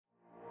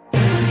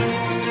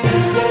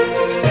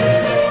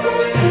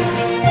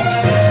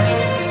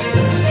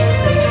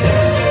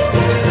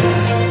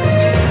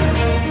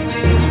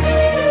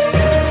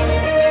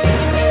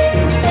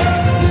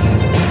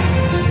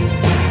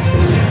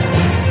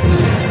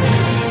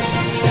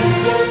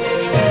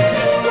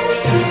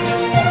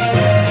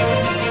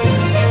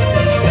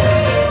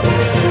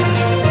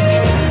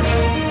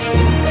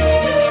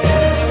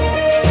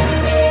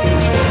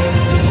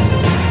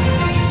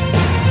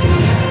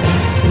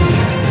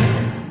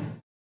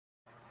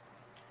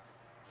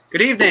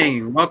Good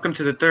evening. Welcome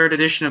to the third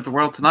edition of The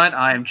World Tonight.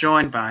 I am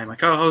joined by my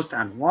co-host,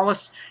 Adam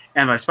Wallace,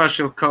 and my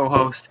special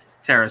co-host,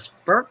 Terrace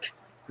Burke.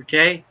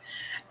 Okay.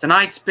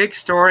 Tonight's big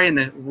story and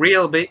the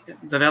real big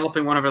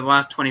developing one over the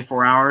last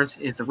 24 hours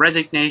is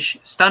the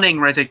stunning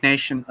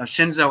resignation of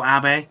Shinzo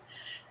Abe,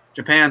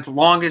 Japan's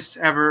longest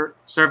ever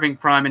serving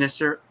prime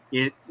minister.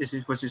 This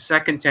was his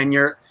second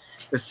tenure.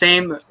 The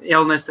same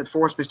illness that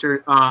forced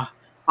Mr.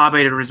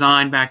 Abe to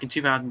resign back in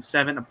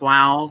 2007, a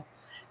bowel.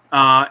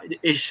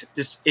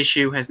 This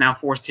issue has now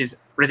forced his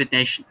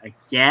resignation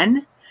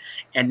again,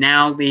 and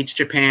now leads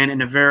Japan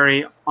in a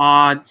very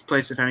odd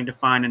place of having to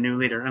find a new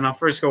leader. And I'll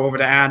first go over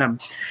to Adam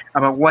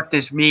about what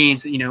this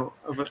means,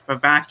 of a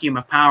vacuum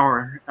of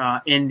power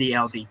in the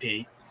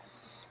LDP.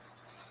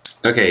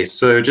 Okay,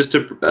 so just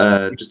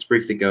to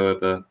briefly go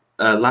over,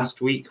 last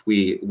week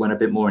we went a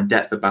bit more in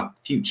depth about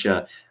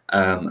future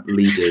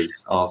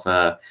leaders of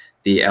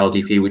the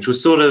LDP, which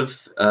was sort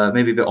of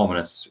maybe a bit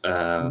ominous.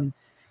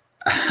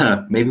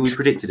 Maybe we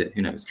predicted it,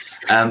 who knows?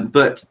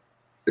 But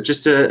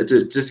just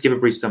to give a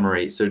brief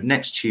summary, so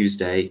next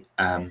Tuesday,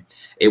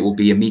 it will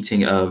be a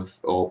meeting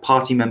or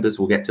party members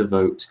will get to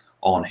vote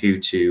on who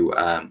to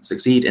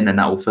succeed, and then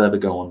that will further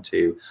go on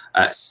to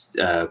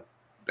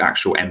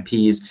actual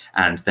MPs,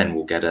 and then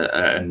we'll get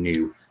a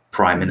new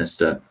prime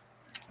minister.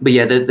 But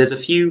yeah, there's a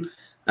few,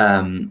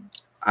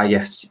 I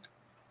guess,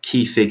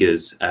 key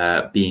figures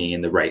being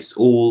in the race,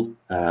 all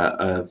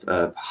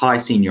of high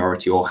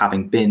seniority or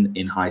having been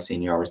in high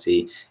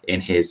seniority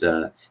in his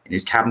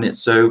cabinet.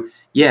 So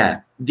yeah,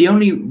 the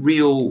only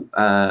real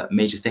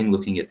major thing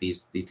looking at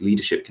these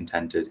leadership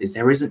contenders is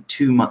there isn't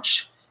too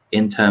much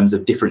in terms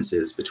of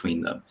differences between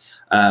them.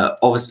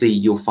 Obviously,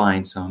 you'll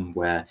find some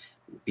where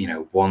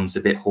one's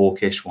a bit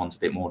hawkish, one's a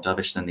bit more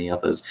dovish than the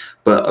others,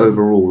 but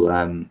overall,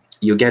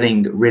 you're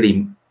getting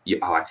really.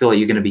 I feel like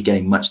you're going to be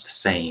getting much the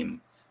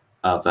same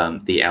of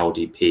the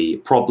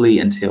LDP, probably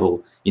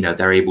until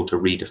they're able to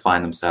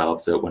redefine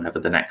themselves at whenever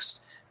the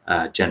next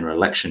general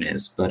election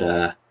is.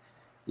 But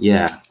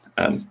yeah.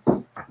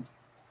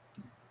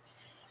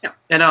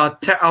 And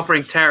I'll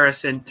bring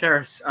Terrace in.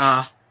 Terrace,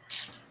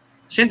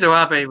 Shinzo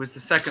Abe was the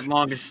second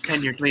longest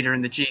tenured leader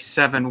in the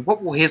G7.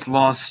 What will his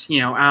loss,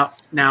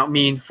 out now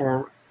mean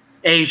for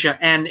Asia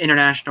and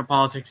international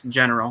politics in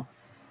general?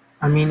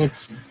 I mean,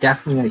 it's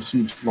definitely a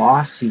huge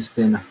loss. He's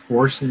been a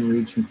force in the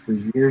region for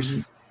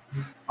years.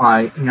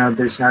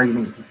 There's an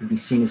argument he could be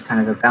seen as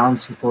kind of a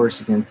balancing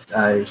force against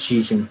Xi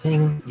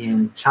Jinping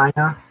in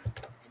China.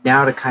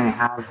 Now to kind of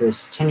have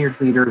this tenured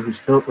leader who's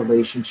built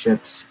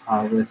relationships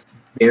with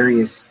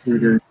various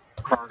leaders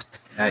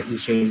across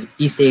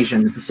East Asia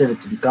and the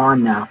Pacific to be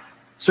gone now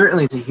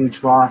certainly is a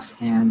huge loss,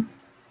 and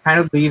kind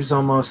of leaves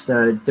almost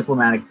a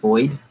diplomatic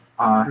void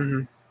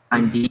time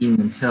being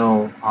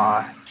until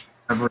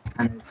whoever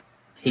kind of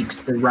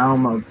takes the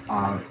realm of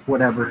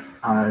whatever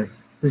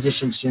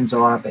position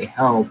Shinzo Abe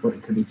held, what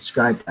it could be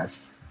described as,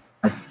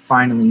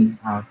 finally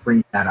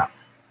brings that up.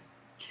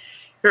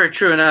 Very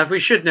true. And we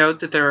should note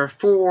that there are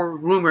 4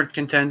 rumored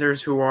contenders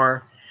who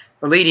are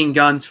the leading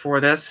guns for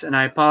this, and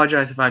I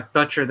apologize if I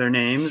butcher their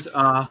names.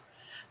 The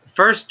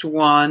first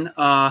one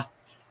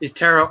is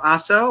Taro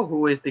Aso,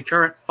 who is the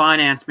current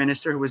finance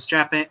minister, who was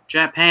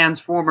Japan's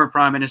former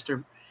prime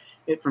minister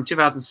from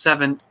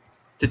 2007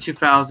 to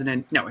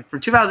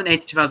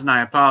 2008 to 2009.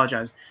 I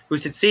apologize. Who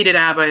succeeded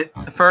Abe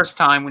the first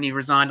time when he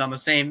resigned on the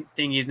same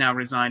thing he's now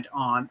resigned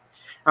on.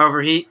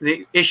 However,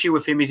 the issue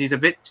with him is he's a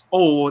bit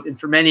old, and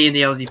for many in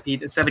the LDP,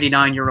 the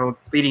 79-year-old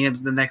leading him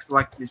to the next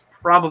election is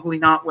probably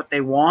not what they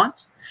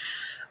want.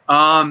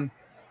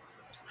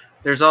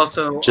 There's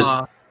also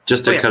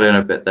just to cut in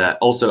a bit there.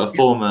 Also, a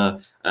former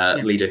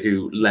leader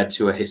who led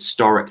to a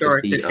historic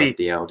defeat of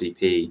the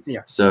LDP.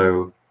 Yeah.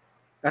 So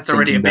that's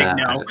already a big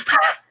no.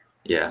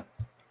 Yeah.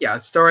 Yeah,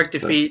 historic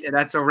defeat.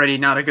 That's already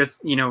not a good,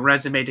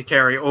 resume to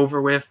carry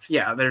over with.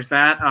 Yeah, there's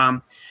that.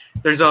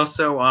 There's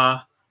also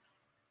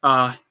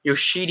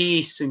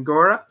Yoshihide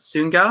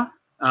Suga,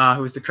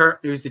 who's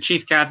the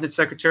chief cabinet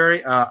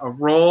secretary, a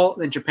role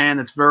in Japan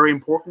that's very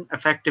important.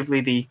 Effectively,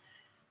 the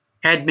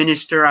head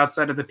minister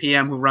outside of the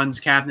PM who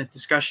runs cabinet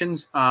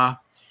discussions.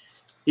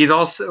 He's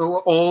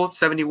also old,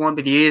 71,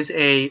 but he is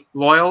a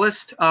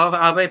loyalist of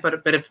Abe, but a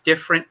bit of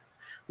different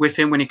with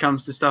him when it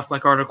comes to stuff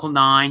like Article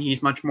 9.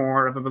 He's much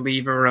more of a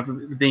believer of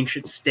the thing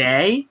should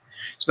stay.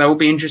 So that will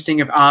be interesting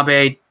if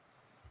Abe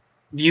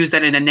views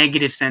that in a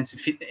negative sense,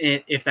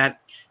 if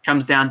that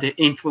comes down to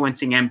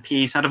influencing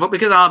MPs out of it,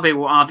 because Abe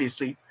will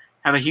obviously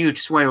have a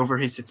huge sway over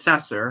his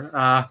successor,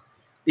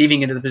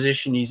 leaving into the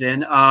position he's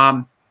in.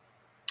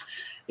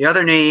 The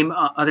other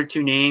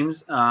 2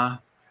 names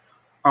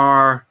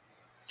are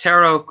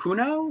Taro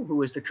Kuno,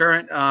 who is the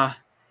current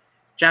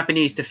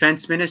Japanese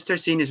defense minister,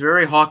 seen as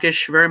very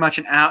hawkish, very much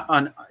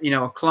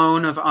a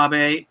clone of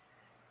Abe,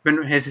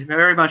 has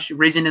very much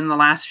risen in the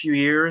last few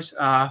years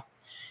to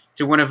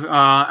one of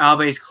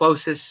Abe's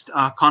closest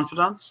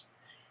confidants,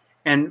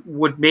 and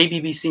would maybe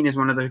be seen as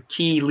one of the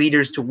key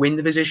leaders to win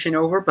the position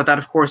over. But that,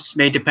 of course,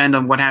 may depend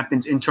on what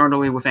happens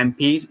internally with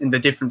MPs and the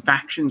different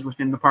factions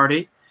within the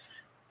party.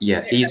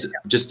 Yeah,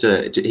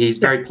 he's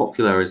very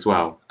popular as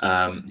well.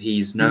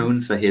 He's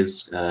known for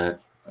his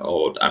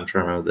I'm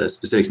trying to remember the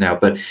specifics now,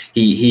 but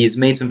he's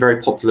made some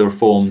very popular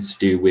reforms to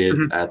do with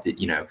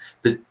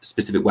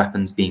specific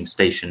weapons being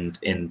stationed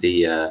in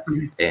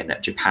in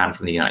Japan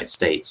from the United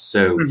States.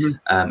 So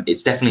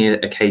it's definitely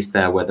a case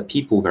there where the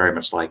people very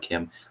much like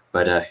him,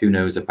 but who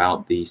knows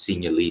about the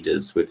senior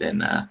leaders within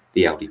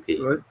the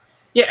LDP.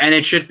 Yeah, and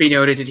it should be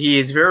noted that he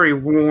is very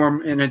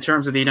warm in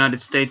terms of the United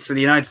States. So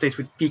the United States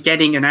would be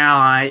getting an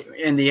ally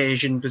in the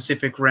Asian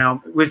Pacific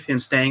realm with him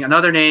staying.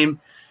 Another name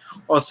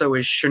also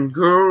is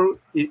Shungur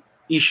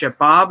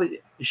Ishaba,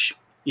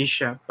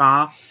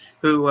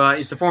 who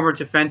is the former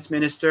defense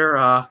minister.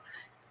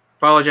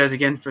 Apologize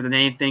again for the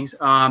name things.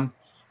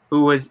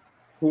 Who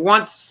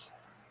once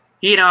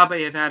he and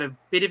Abe have had a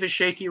bit of a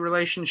shaky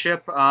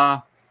relationship.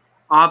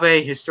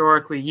 Abe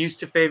historically used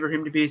to favor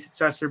him to be a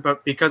successor,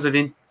 but because of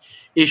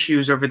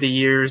issues over the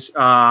years,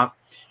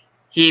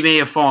 he may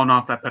have fallen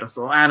off that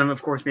pedestal. Adam,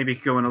 of course, maybe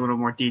could go in a little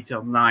more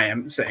detail than I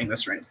am saying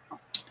this right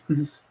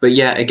now. But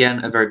yeah,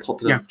 again, a very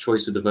popular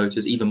choice with the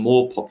voters, even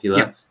more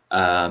popular.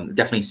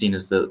 Definitely seen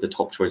as the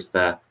top choice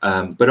there,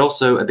 but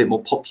also a bit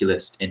more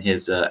populist in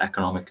his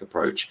economic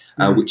approach,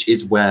 which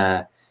is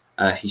where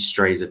he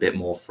strays a bit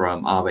more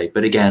from Abe.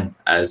 But again,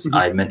 as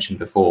I mentioned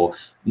before,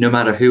 no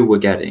matter who we're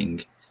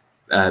getting,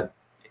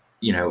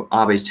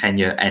 Abe's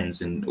tenure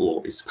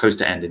is supposed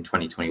to end in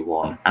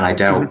 2021, and I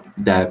doubt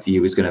their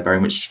view is going to very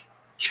much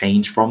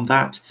change from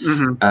that.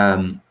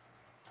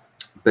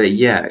 But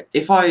yeah,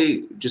 if I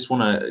just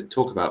want to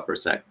talk about for a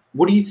sec,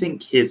 what do you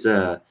think his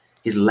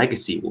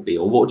legacy will be,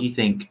 or what do you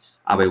think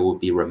Abe will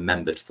be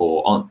remembered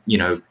for, on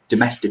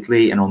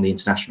domestically and on the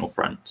international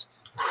front?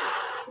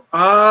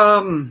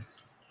 I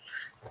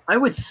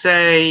would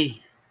say,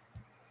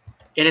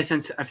 in a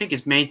sense, I think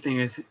his main thing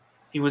is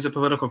he was a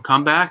political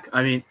comeback.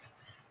 I mean,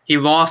 he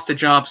lost the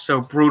job so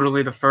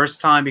brutally the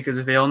first time because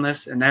of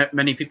illness, and that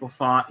many people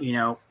thought,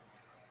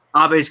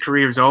 Abe's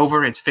career is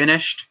over, it's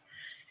finished.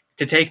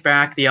 To take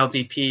back the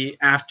LDP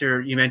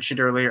after, you mentioned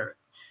earlier,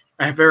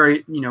 a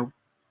very,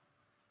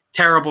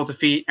 terrible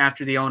defeat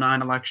after the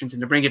 2009 elections,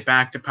 and to bring it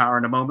back to power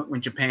in a moment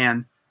when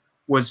Japan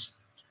was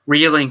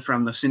reeling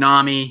from the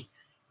tsunami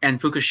and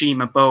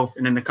Fukushima both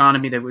in an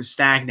economy that was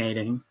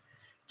stagnating,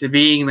 to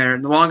being there,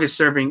 the longest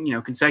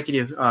serving,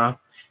 consecutive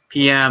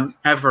PM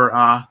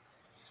ever,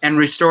 and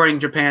restoring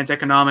Japan's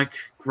economic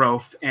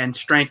growth and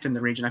strength in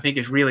the region, I think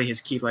is really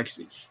his key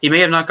legacy. He may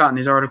have not gotten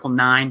his Article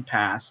 9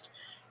 passed,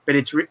 but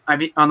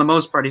on the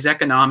most part, his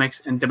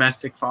economics and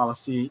domestic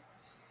policy,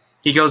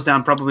 he goes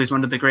down probably as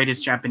one of the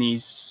greatest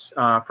Japanese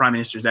prime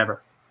ministers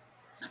ever.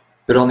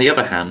 But on the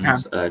other hand,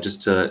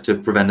 just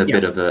to prevent a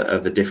bit of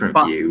a different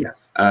view,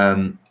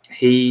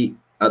 he,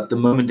 at the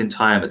moment in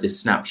time, at this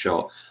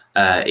snapshot,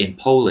 in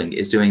polling,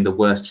 is doing the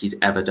worst he's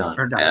ever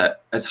done,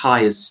 as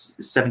high as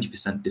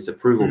 70%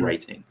 disapproval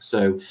rating.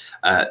 So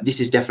this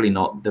is definitely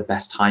not the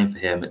best time for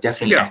him.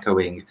 Definitely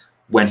echoing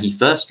when he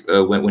first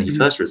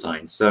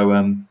resigned.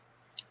 So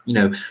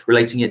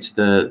relating it to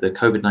the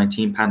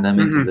COVID-19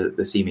 pandemic and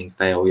the seeming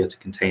failure to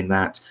contain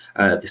that,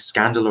 the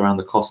scandal around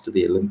the cost of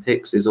the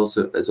Olympics is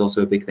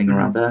also a big thing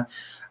around there.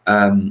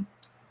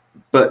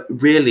 But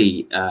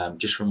really,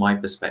 just from my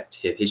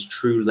perspective, his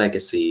true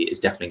legacy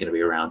is definitely going to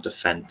be around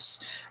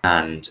defense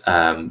and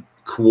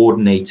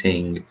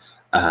coordinating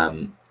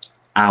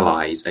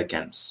allies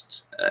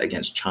against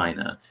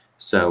China.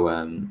 So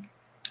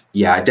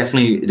yeah,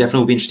 definitely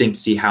will be interesting to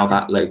see how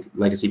that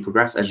legacy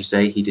progresses. As you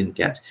say, he didn't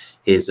get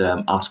his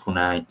Article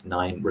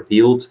 9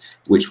 repealed,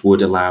 which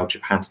would allow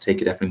Japan to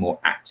take a definitely more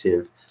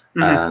active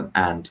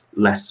and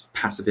less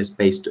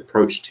pacifist-based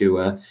approach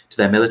to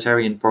their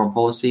military and foreign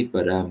policy.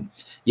 But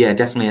yeah,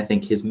 definitely, I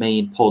think his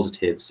main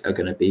positives are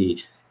going to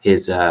be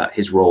his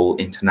role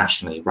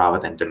internationally rather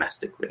than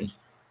domestically.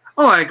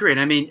 Oh, I agree.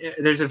 I mean,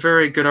 there's a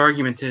very good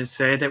argument to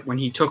say that when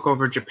he took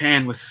over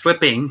Japan was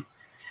slipping,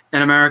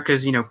 and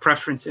America's,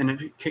 preference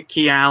and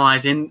key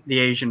allies in the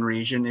Asian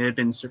region, it had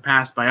been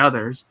surpassed by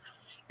others.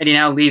 And he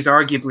now leaves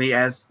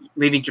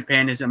leaving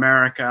Japan as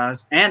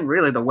America's and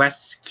really the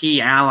West's key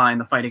ally in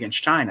the fight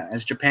against China,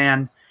 as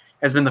Japan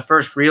has been the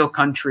first real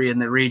country in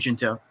the region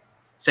to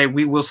say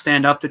we will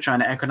stand up to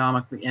China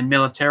economically and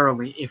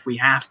militarily if we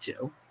have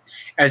to.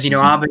 As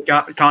Abe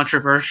got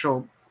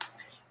controversial.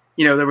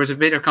 There was a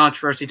bit of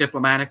controversy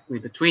diplomatically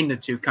between the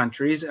two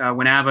countries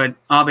when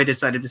Abe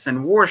decided to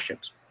send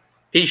warships,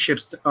 peace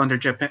ships under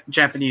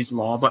Japanese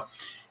law, but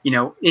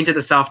into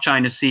the South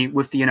China Sea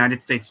with the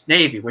United States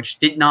Navy, which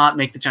did not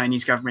make the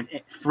Chinese government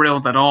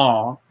thrilled at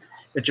all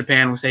that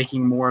Japan was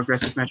taking more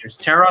aggressive measures.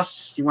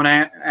 Teros, you want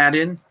to add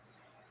in?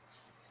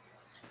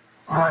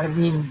 I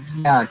mean,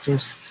 yeah,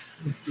 just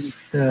it's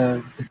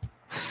been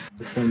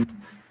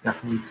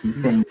definitely a key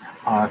thing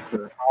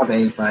for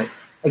Abe, but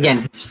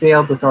again, he's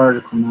failed with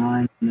Article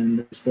 9, and then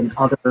there's been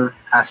other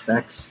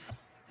aspects,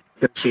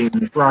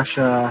 negotiating with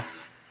Russia,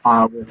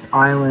 with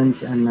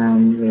islands, and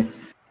then with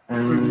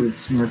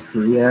North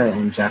Korea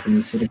and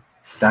Japanese citizens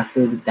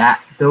abducted.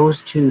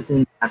 Those two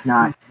things have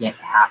not yet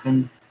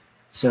happened.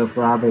 So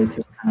for Abe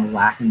to kind of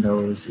lack in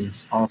those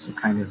is also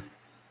kind of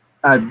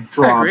a I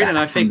drawback. agreed, and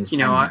I from think this you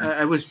know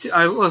timeline.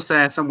 I will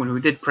say as someone who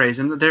did praise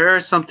him, that there are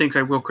some things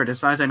I will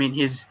criticize. I mean,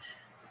 his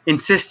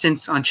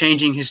insistence on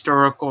changing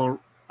historical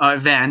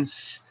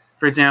events,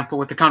 for example,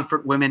 with the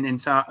comfort women in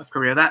South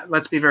Korea. That,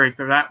 let's be very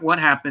clear, that what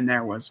happened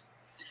there was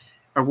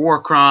a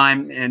war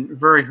crime and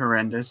very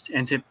horrendous,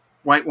 and to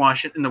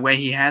whitewash it in the way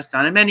he has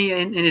done, and many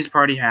in his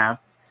party have,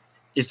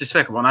 is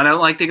despicable. And I don't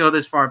like to go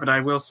this far, but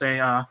I will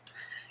say,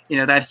 you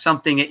know, that's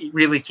something that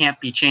really can't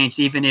be changed,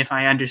 even if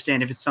I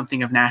understand if it's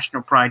something of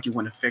national pride you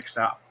want to fix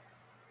up.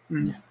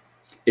 Yeah.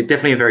 It's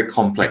definitely a very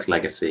complex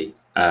legacy,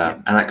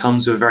 and that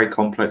comes with a very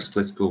complex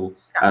political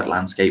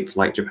landscape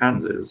like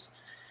Japan's is.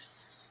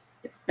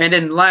 And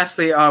then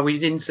lastly, we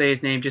didn't say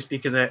his name just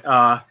because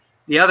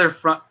the other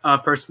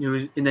person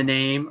who's in the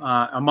name,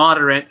 a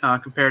moderate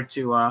compared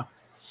to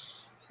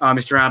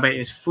Mr. Abe,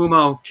 is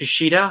Fumio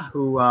Kishida,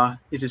 who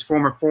is his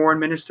former foreign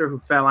minister who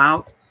fell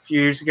out a few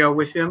years ago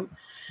with him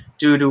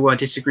due to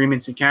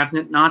disagreements in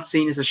cabinet. Not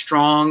seen as a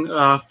strong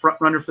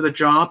front runner for the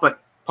job, but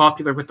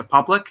popular with the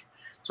public.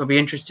 So it'll be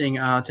interesting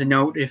to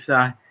note if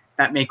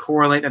that may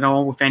correlate at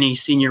all with any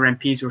senior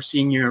MPs or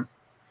senior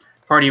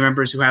party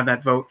members who have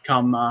that vote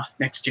come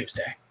next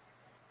Tuesday.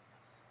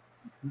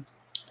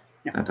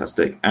 Yeah.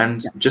 Fantastic. And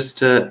just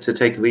to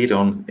take a lead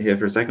on here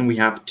for a second, we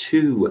have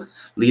 2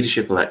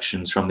 leadership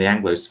elections from the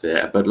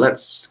Anglosphere, but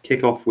let's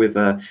kick off with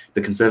the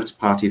Conservative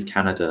Party of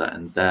Canada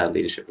and their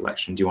leadership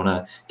election. Do you want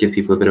to give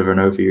people a bit of an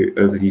overview,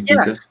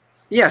 Peter? Yes.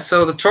 Yeah,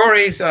 so the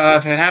Tories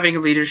have been having a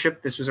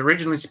leadership. This was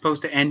originally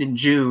supposed to end in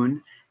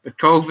June, but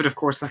COVID, of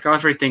course, like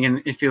everything,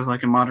 and it feels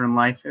like in modern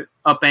life, it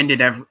upended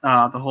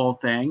the whole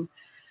thing.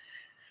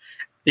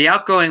 The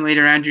outgoing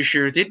leader, Andrew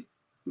Scheer,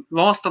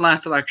 lost the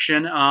last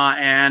election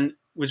and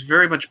was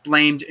very much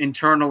blamed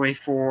internally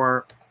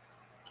for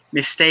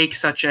mistakes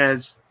such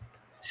as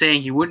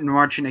saying he wouldn't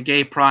march in a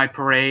gay pride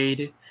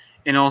parade,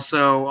 and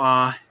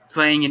also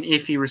playing an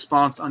iffy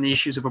response on the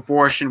issues of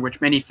abortion,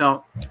 which many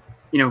felt,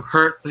 you know,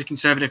 hurt the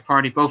Conservative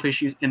Party, both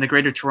issues in the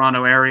Greater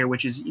Toronto area,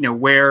 which is, you know,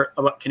 where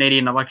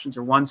Canadian elections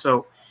are won.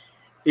 So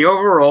the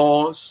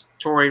overall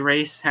Tory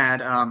race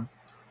had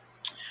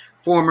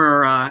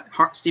former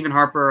Stephen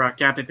Harper,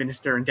 cabinet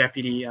minister and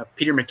deputy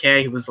Peter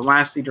MacKay, who was the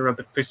last leader of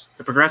the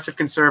Progressive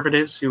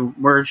Conservatives, who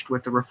merged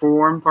with the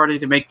Reform Party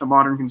to make the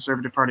modern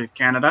Conservative Party of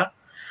Canada.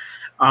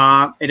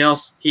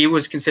 He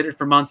was considered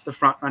for months the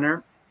front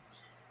runner.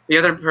 The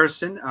other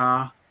person,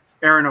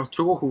 Erin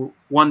O'Toole, who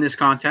won this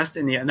contest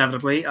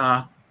inevitably,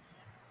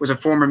 was a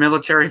former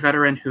military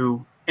veteran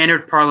who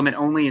entered Parliament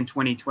only in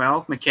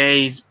 2012.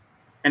 MacKay's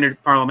entered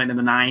Parliament in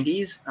the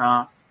 90s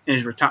and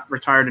is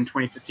retired in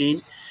 2015.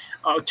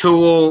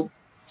 O'Toole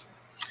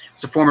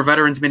was a former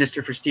Veterans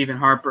Minister for Stephen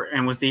Harper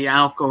and was the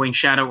outgoing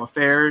shadow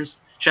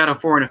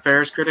foreign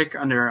affairs critic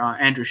under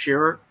Andrew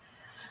Scheer.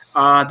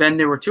 Then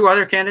there were 2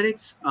 other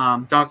candidates,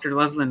 Dr.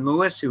 Leslyn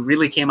Lewis, who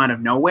really came out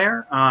of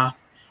nowhere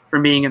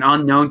from being an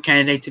unknown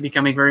candidate to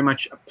becoming very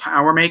much a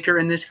power maker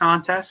in this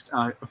contest,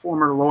 a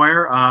former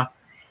lawyer,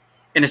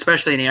 and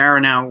especially in the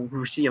era now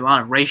we see a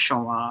lot of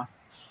racial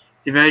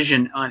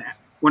division.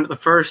 One of the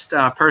first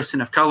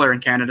person of color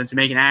in Canada to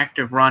make an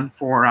active run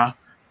for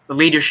the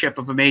leadership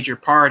of a major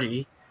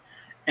party.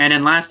 And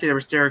then lastly, there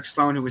was Derek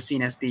Sloan, who was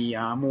seen as the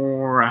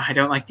more, I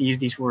don't like to use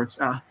these words,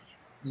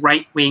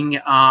 right-wing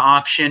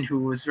option, who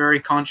was very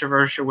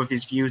controversial with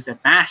his views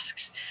that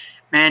masks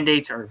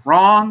mandates are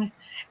wrong,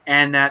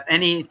 and that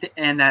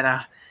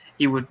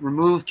he would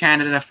remove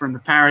Canada from the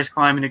Paris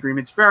Climate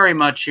Agreements. Very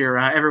much your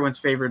everyone's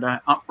favorite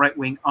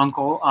right-wing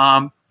uncle.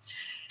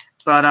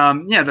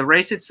 The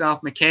race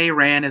itself, MacKay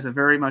ran as a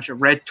very much a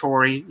red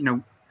Tory, you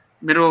know,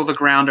 middle of the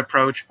ground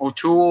approach.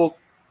 O'Toole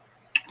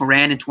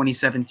ran in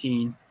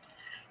 2017.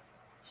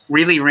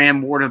 Really ran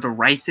more to the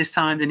right this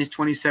time than his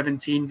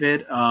 2017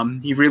 vid.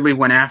 He really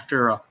went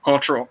after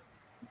cultural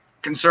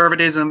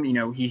conservatism. You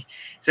know, he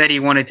said he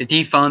wanted to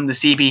defund the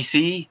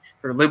CBC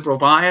for liberal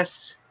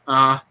bias.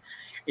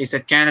 He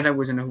said Canada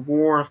was in a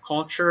war of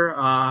culture.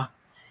 And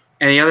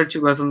the other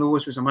 2, Leslyn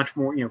Lewis, was a much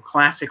more, you know,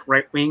 classic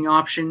right-wing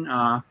option,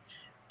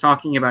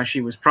 talking about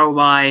she was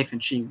pro-life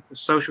and she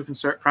was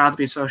proud to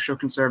be social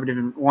conservative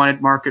and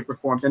wanted market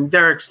reforms. And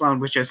Derek Sloan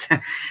was just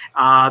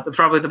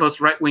probably the most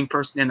right-wing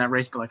person in that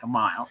race by like a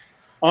mile.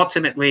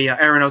 Ultimately,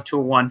 Erin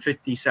O'Toole won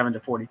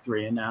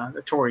 57-43, and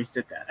the Tories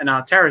did that. And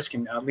Terrace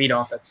can lead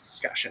off that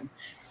discussion.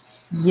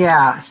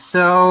 Yeah,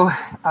 so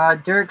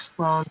Derek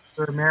Sloan,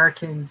 for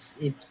Americans,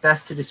 it's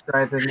best to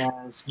describe him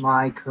as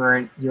my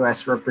current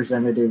U.S.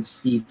 Representative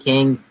Steve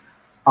King,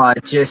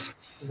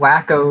 just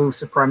wacko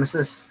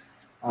supremacist.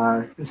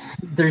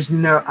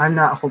 I'm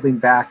not holding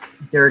back.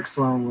 Derek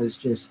Sloan was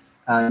just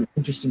an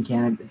interesting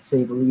candidate, to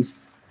say the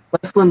least.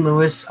 Leslyn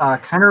Lewis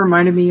kind of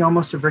reminded me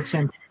almost of Rick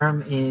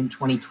Santorum in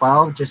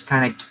 2012, just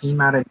kind of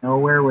came out of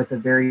nowhere with a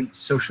very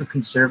social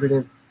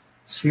conservative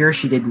sphere.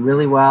 She did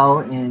really well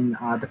in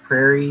the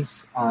prairie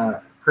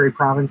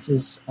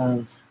provinces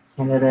of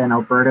Canada and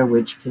Alberta,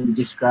 which can be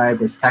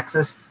described as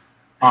Texas.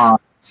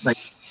 like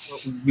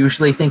what we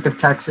usually think of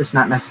Texas,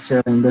 not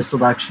necessarily in this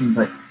election,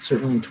 but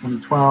certainly in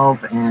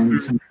 2012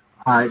 and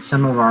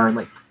some of our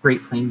like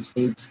Great Plains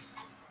states.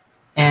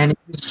 And it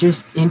was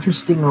just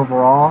interesting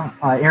overall.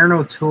 Aaron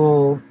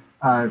O'Toole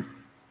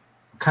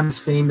comes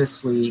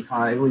famously,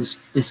 it was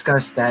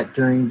discussed that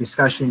during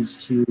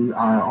discussions to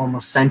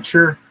almost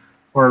censure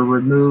or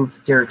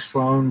remove Derek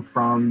Sloan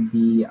from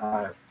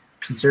the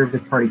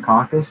Conservative Party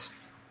caucus,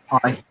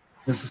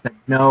 this is like,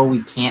 no,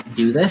 we can't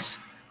do this.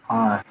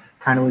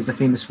 Kind of was a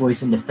famous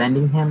voice in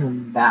defending him,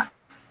 and that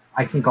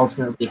I think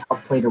ultimately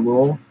helped play a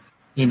role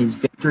in his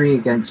victory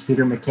against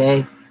Peter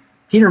MacKay.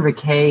 Peter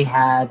MacKay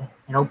had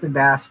an open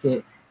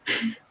basket.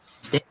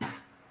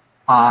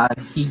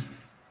 He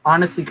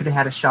honestly could have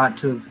had a shot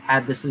to have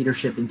had this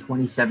leadership in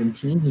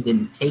 2017. He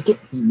didn't take it.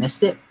 He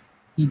missed it.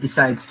 He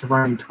decides to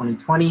run in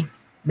 2020,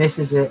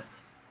 misses it.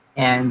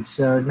 And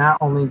so not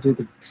only do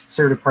the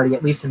Conservative Party,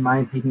 at least in my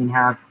opinion,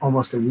 have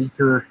almost a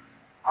weaker,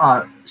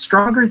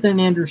 stronger than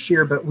Andrew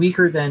Scheer, but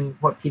weaker than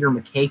what Peter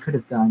MacKay could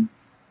have done.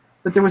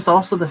 But there was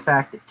also the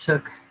fact it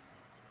took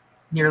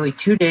nearly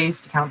 2 days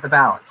to count the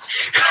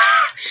ballots.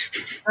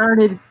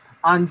 Started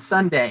on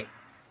Sunday,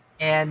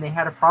 and they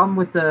had a problem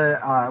with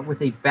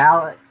a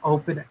ballot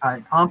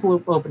an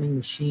envelope opening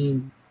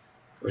machine.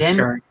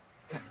 Then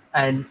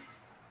an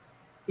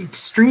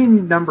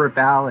extreme number of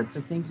ballots.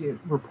 I think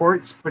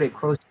reports put it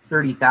close to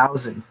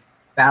 30,000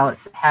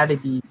 ballots that had to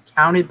be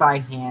counted by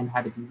hand,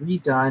 had to be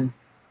redone.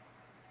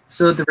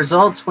 So the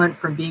results went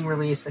from being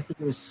released, I think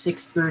it was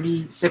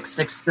 6:30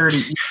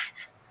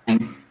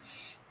 Eastern,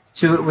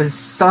 to it was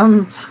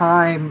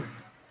sometime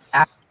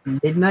after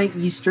midnight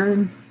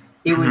Eastern.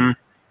 It was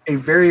a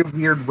very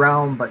weird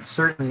realm, but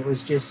certainly it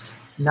was just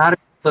not a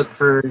look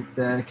for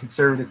the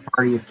Conservative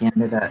Party of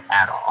Canada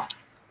at all.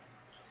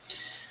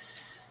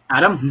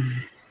 Adam?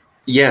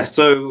 Yeah,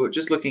 so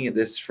just looking at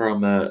this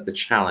from the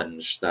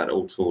challenge that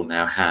O'Toole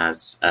now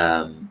has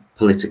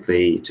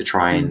politically to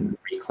try and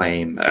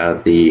reclaim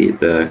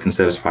the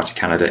Conservative Party of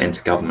Canada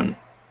into government.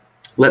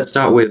 Let's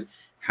start with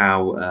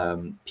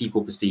how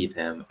people perceive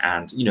him,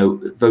 and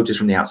voters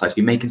from the outside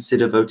who may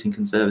consider voting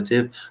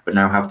Conservative but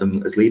now have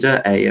them as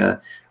leader. A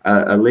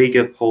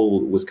Lega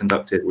poll was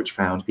conducted which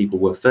found people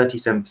were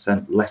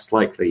 37% less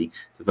likely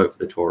to vote for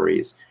the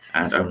Tories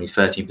and only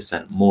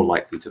 13% more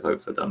likely to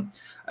vote for them.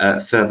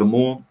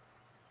 Furthermore,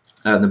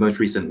 the most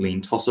recent lean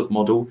toss-up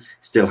model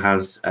still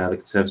has the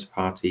Conservative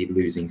Party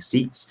losing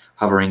seats,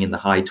 hovering in the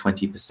high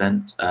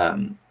 20%,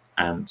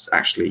 and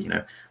actually,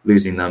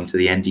 losing them to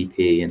the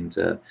NDP and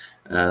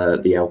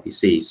the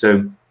LPC.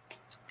 So,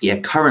 yeah,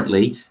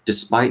 currently,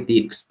 despite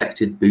the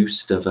expected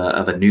boost of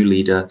a new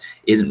leader,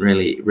 isn't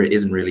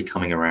really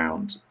coming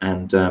around.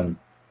 And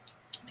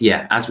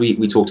yeah, as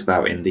we talked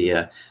about in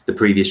the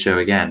previous show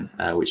again,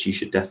 which you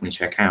should definitely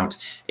check out,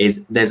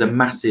 is there's a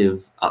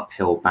massive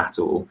uphill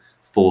battle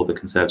for the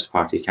Conservative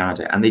Party of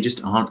Canada, and they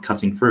just aren't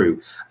cutting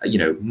through.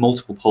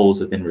 Multiple polls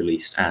have been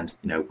released, and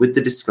with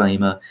the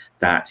disclaimer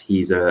that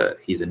he's a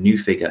new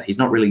figure, he's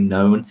not really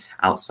known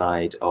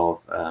outside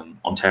of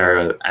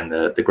Ontario and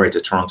the Greater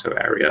Toronto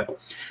area.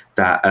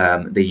 That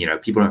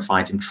people don't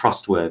find him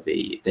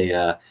trustworthy. They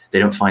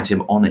don't find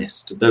him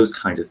honest. Those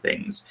kinds of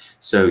things.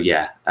 So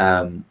yeah,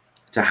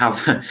 to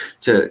have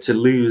to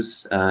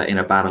lose in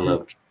a battle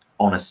of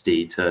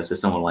honesty to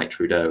someone like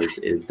Trudeau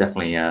is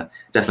definitely an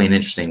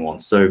interesting one.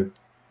 So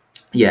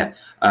yeah,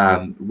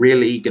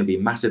 really going to be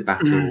a massive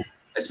battle,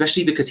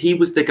 especially because he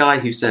was the guy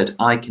who said,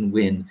 I can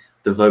win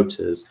the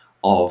voters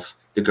of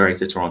the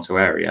Greater Toronto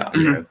area.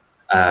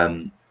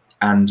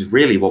 And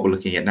really what we're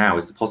looking at now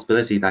is the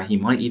possibility that he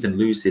might even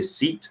lose his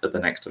seat at the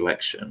next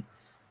election.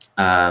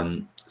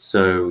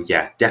 So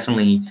yeah,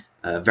 definitely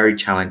very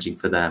challenging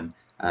for them.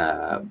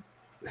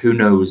 Who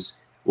knows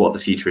what the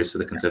future is for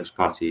the Conservative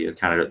Party of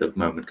Canada at the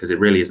moment, because it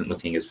really isn't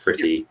looking as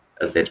pretty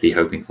as they'd be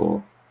hoping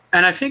for.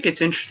 And I think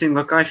it's interesting.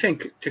 Look, I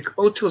think to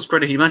O'Toole's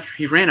credit, he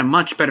ran a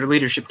much better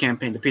leadership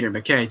campaign than Peter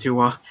MacKay.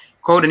 To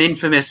quote an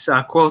infamous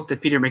quote that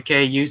Peter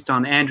MacKay used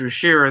on Andrew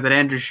Scheer, that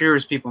Andrew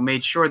Scheer's people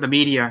made sure the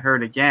media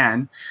heard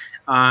again.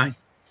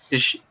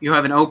 You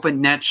have an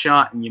open net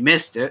shot and you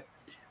missed it.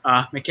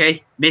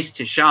 MacKay missed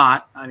his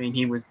shot. I mean,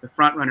 he was the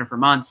front runner for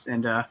months,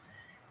 and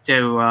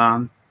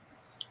to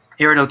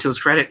Aaron O'Toole's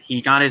credit,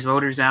 he got his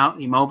voters out.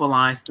 He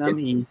mobilized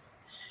them.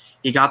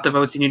 He got the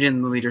votes he needed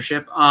in the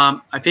leadership. I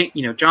think,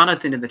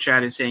 Jonathan in the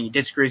chat is saying he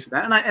disagrees with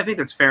that, and I think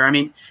that's fair. I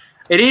mean,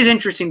 it is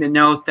interesting to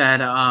note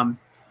that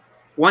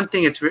one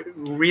thing that's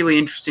really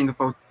interesting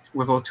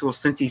with O'Toole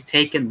since he's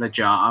taken the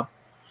job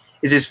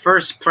is his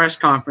first press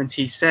conference.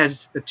 He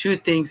says the two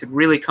things that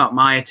really caught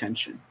my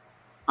attention.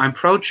 I'm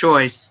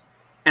pro-choice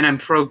and I'm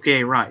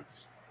pro-gay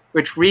rights,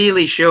 which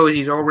really shows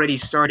he's already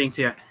starting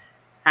to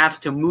have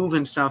to move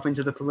himself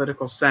into the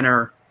political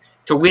center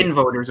to win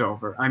voters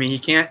over. I mean, he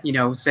can't,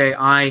 say,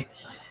 I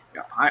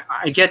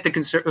get the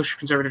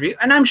conservative view.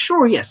 And I'm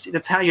sure, yes,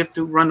 that's how you have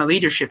to run a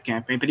leadership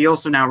campaign. But he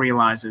also now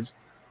realizes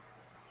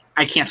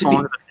I can't fall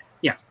into this.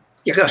 Yeah.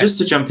 Go ahead. Just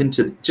to jump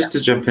into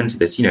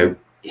this,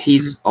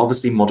 he's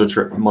obviously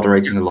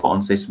moderating a lot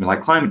on, say, something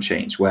like climate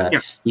change, where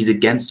he's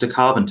against a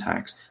carbon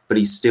tax. but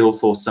he's still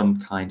for some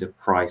kind of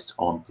price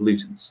on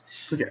pollutants.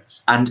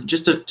 Yes. And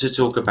just to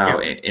talk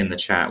about it in the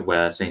chat,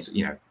 where saying,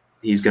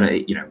 he's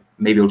going to,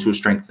 maybe O'Toole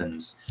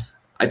strengthens.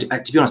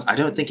 To be honest, I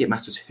don't think it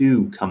matters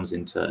who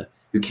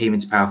came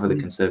into power for the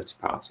Conservative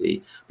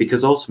Party,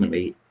 because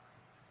ultimately,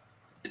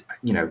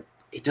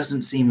 it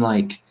doesn't seem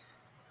like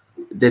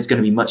there's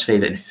going to be much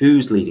favour in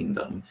who's leading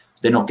them.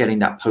 They're not getting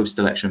that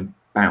post-election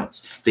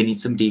bounce. They need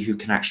somebody who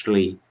can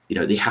actually,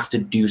 they have to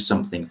do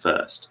something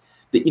first.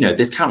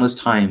 There's countless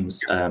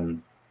times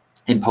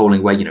in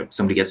polling where,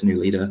 somebody gets a new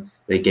leader,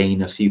 they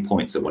gain a few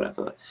points or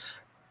whatever.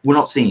 We're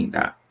not seeing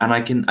that. And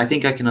I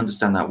think I can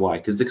understand that why,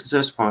 because the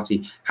Conservative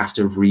Party have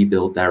to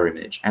rebuild their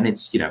image. And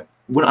it's,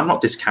 I'm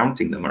not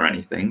discounting them or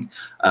anything.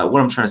 What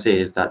I'm trying to say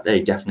is that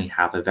they definitely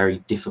have a very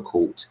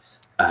difficult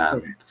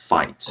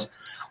fight.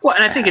 Well,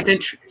 and I think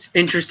it's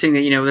interesting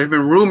that, there's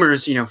been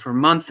rumors, for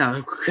months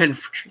now,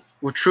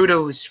 will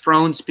Trudeau's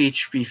throne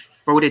speech be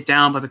voted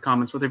down by the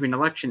Commons? Will there be an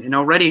election? And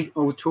already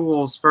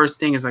O'Toole's first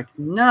thing is like,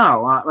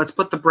 no, let's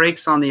put the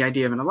brakes on the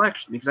idea of an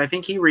election, because I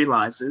think he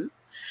realizes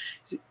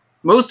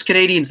most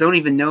Canadians don't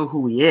even know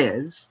who he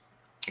is.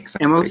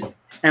 Exactly.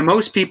 And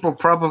most people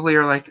probably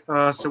are like,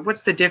 so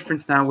what's the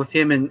difference now with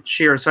him and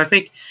Scheer? So I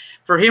think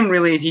for him,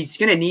 really, he's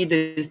going to need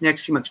this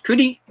next few months. Could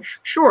he?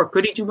 Sure.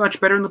 Could he do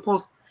much better in the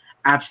polls?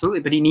 Absolutely.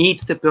 But he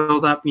needs to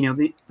build up,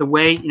 the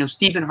way,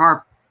 Stephen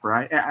Harper.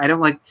 I don't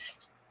like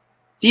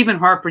Stephen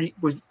Harper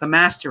was the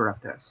master of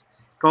this,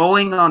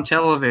 going on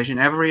television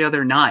every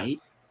other night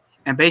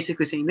and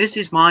basically saying, this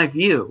is my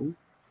view.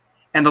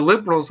 And the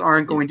Liberals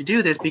aren't going to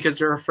do this because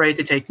they're afraid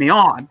to take me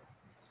on.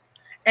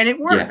 And it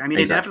worked. Yeah,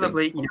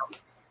 inevitably,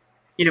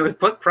 it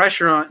put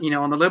pressure on,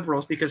 on the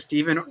Liberals, because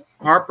Stephen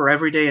Harper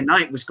every day and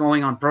night was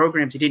going on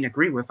programs he didn't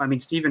agree with.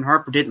 Stephen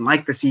Harper didn't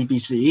like the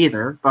CBC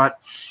either, but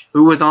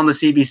who was on the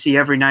CBC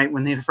every night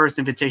when the first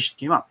invitation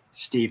came up?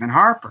 Stephen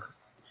Harper,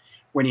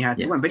 when he had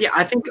to win. But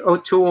I think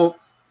O'Toole,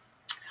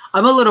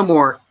 I'm a little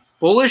more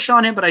bullish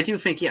on him, but I do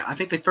think, I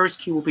think the first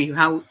key will be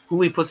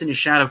who he puts in his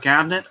shadow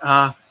cabinet.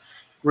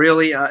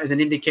 Really is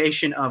an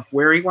indication of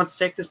where he wants to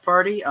take this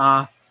party.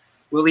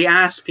 Will he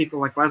ask people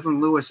like Leslyn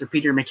Lewis or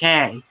Peter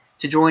MacKay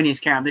to join his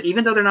cabinet,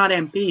 even though they're not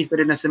MPs, but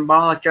in a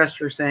symbolic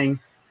gesture saying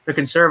the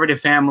Conservative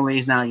family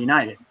is now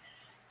united?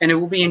 And it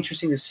will be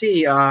interesting to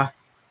see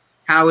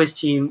how his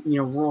team,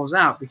 rolls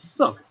out, because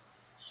look,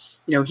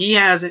 he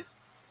has an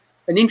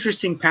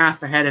interesting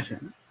path ahead of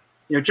him.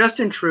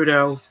 Justin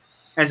Trudeau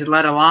has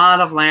led a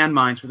lot of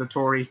landmines for the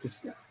Tories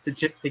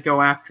to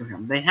go after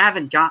him. They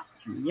haven't gotten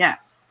him yet.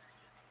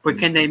 But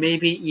can they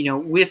maybe,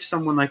 with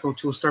someone like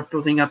O'Toole, start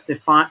building up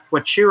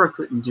what Scheer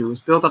couldn't do,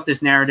 is build up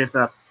this narrative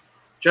that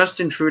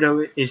Justin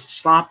Trudeau is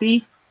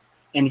sloppy,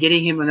 and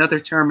getting him another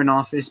term in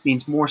office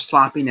means more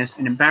sloppiness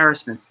and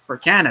embarrassment for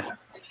Canada.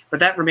 But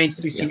that remains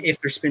to be seen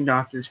if their spin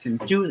doctors can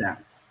do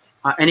that.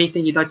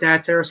 Anything you'd like to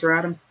add, Terrace or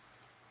Adam?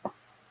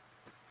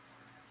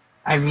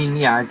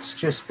 It's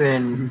just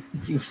been,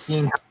 you've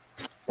seen how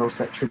skills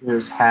that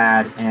Trudeau's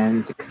had,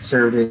 and the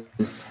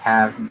Conservatives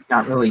have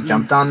not really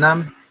jumped on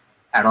them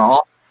at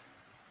all.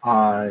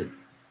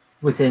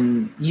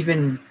 Within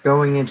even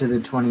going into the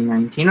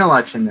 2019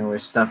 election, there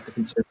was stuff the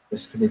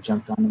Conservatives could have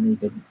jumped on,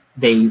 and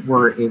they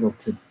were able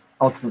to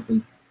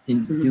ultimately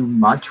didn't do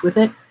much with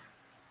it.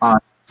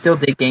 Still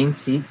did gain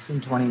seats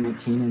in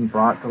 2019 and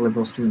brought the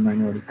Liberals to a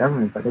minority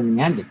government, but in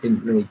the end, it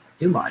didn't really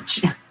do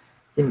much. It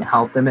didn't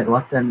help them. It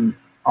left them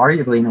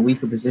arguably in a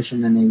weaker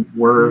position than they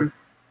were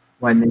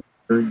when they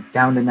were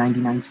down to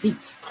 99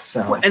 seats.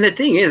 So, and the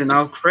thing is, and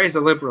I'll praise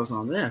the Liberals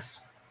on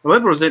this, the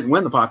Liberals didn't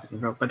win the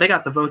popular vote, but they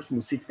got the votes and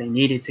the seats they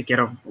needed to get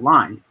over the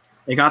line.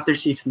 They got their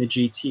seats in the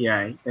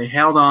GTA. They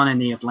held on in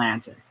the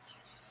Atlantic.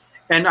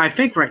 And I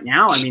think right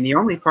now, the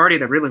only party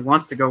that really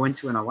wants to go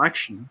into an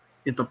election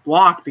is the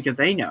Bloc, because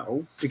they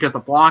know, because the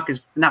Bloc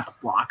is not the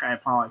Bloc. I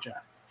apologize.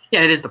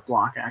 Yeah, it is the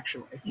Bloc,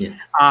 actually. Yeah.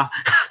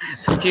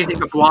 Excusing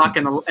the Bloc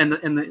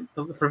and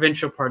the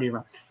provincial party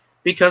around,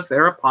 because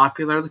they're a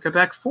popular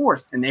Quebec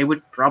force, and they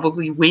would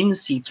probably win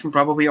seats from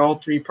probably all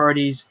three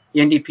parties,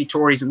 the NDP,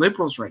 Tories, and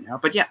Liberals right now.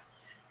 But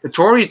the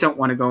Tories don't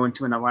want to go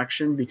into an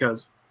election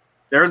because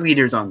their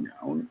leader's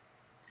unknown.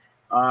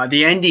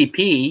 The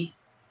NDP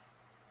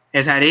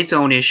has had its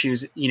own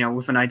issues,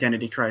 with an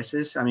identity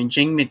crisis.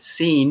 Jingmit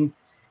Sin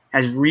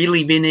has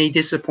really been a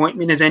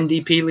disappointment as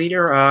NDP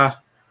leader,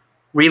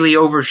 really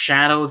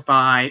overshadowed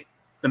by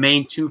the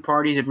main two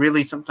parties. It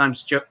really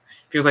sometimes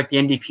feels like the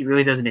NDP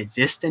really doesn't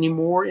exist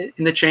anymore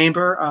in the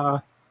chamber.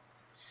 I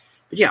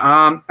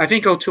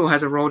think O'Toole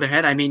has a road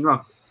ahead.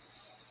 Look,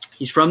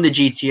 he's from the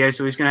GTA,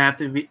 so he's going to have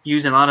to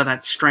use a lot of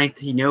that strength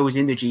he knows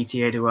in the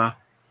GTA to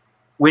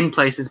win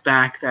places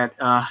back that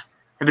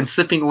have been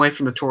slipping away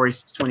from the Tories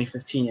since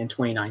 2015 and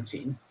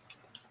 2019.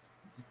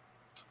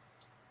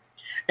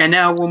 And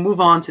now we'll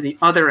move on to the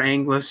other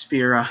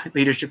Anglosphere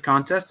leadership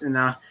contest. And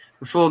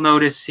for full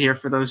notice here,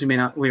 for those who may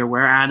not be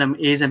aware, Adam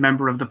is a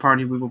member of the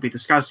party we will be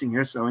discussing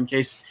here. So in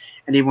case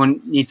anyone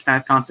needs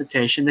that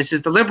consultation, this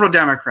is the Liberal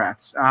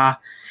Democrats,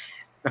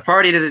 the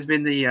party that has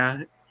been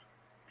the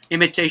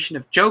imitation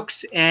of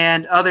jokes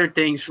and other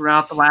things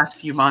throughout the last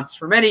few months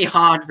for many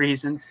odd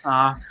reasons.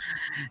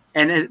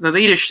 And the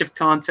leadership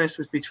contest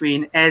was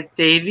between Ed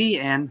Davey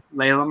and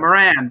Layla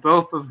Moran,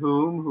 both of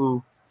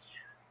whom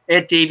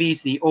Ed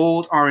Davey's the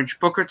old Orange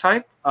Booker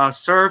type,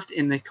 served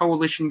in the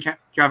coalition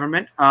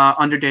government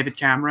under David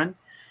Cameron.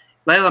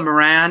 Layla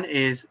Moran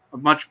is a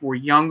much more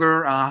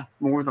younger,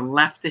 more the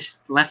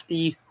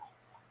lefty,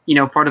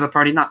 part of the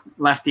party, not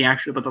lefty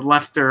actually, but the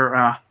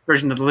lefter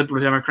version of the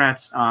Liberal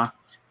Democrats,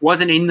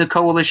 wasn't in the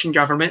coalition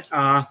government.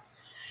 And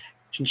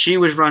she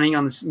was running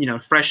on this,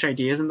 fresh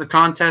ideas. And the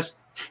contest,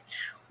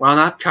 while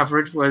not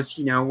covered, was,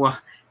 a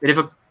bit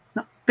of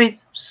a big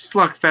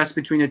slugfest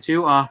between the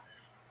two.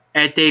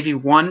 Ed Davey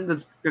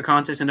won the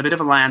contest in a bit of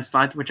a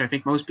landslide, which I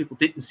think most people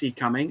didn't see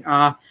coming.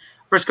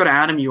 First, go to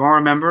Adam. You are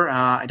a member.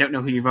 I don't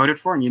know who you voted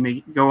for, and you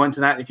may go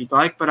into that if you'd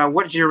like. But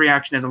what is your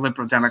reaction as a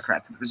Liberal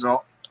Democrat to the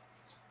result?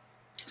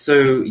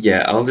 So,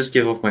 yeah, I'll just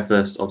give off my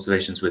first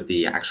observations with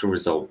the actual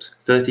result.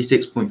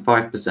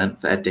 36.5%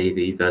 for Ed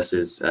Davey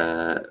versus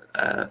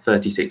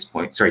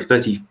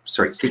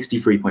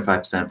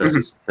 63.5%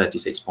 versus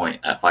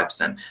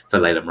 36.5% for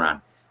Layla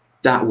Moran.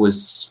 That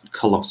was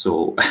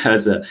colossal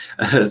as a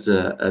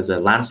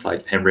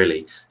landslide for him,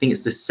 really. I think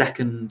it's the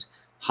second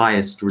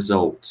highest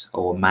result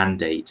or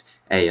mandate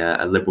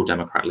a Liberal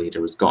Democrat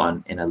leader has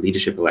gotten in a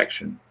leadership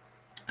election.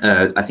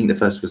 I think the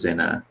first was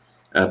in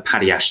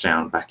Paddy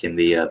Ashdown back in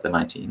the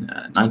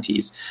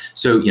 1990s.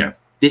 So,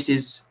 this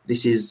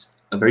is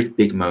a very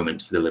big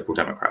moment for the Liberal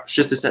Democrats.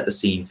 Just to set the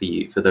scene for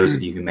you, for those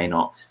of you who may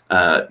not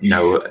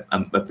know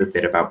a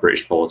bit about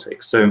British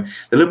politics. So,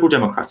 the Liberal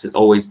Democrats has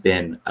always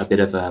been a bit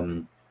of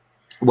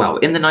well,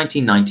 in the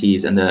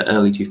 1990s and the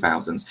early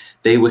 2000s,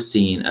 they were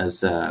seen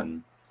as a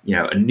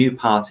new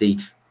party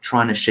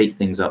trying to shake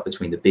things up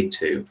between the big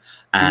two.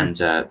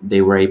 And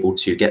they were able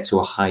to get to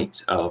a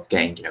height of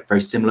getting,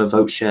 very similar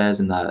vote shares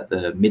in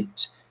the mid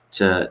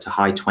to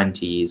high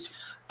 20s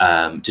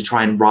to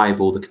try and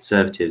rival the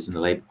Conservatives and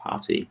the Labour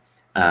Party,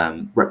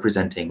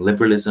 representing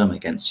liberalism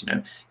against,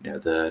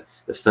 the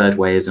third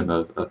wayism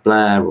of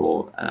Blair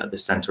or the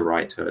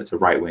centre-right to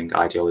right-wing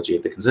ideology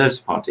of the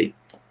Conservative Party.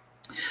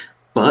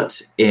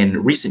 But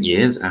in recent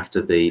years,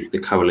 after the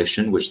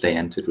coalition, which they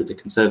entered with the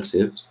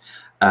Conservatives,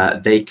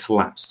 they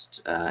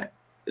collapsed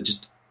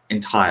just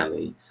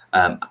entirely.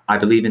 I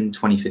believe in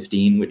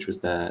 2015, which was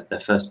their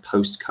first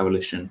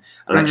post-coalition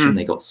election,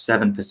 they got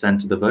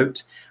 7% of the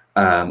vote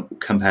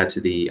compared to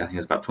I think it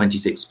was about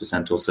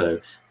 26% or so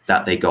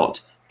that they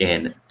got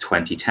in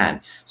 2010.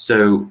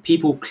 So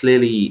people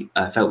clearly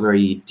felt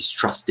very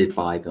distrusted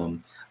by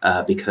them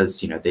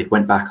because, they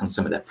went back on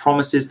some of their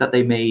promises that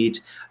they made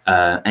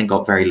and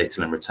got very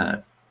little in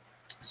return.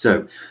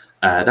 So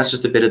that's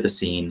just a bit of the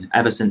scene.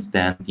 Ever since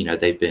then,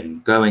 they've been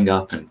going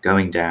up and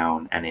going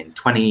down. And in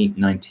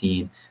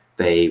 2019,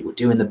 they were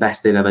doing the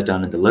best they've ever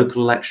done in the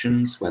local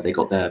elections, where they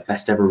got their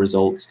best ever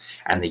results,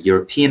 and the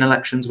European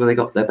elections, where they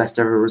got their best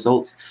ever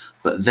results.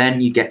 But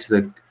then you get to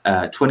the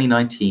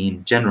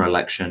 2019 general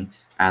election,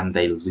 and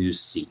they lose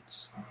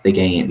seats. They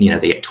gain, they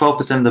get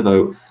 12% of the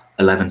vote,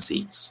 11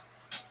 seats.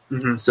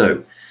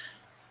 So,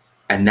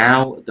 and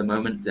now at the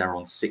moment they're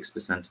on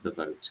 6% of the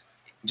vote.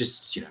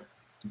 Just,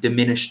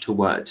 diminished to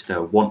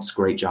the once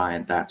great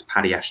giant that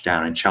Paddy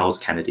Ashdown and Charles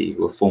Kennedy,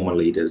 who were former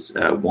leaders,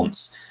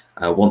 once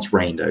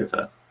reigned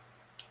over.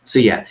 So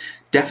yeah,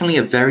 definitely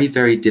a very,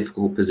 very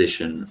difficult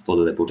position for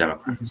the Liberal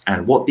Democrats.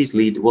 And what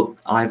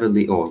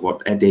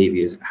what Ed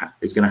Davey is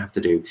going to have to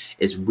do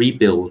is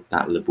rebuild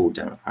that Liberal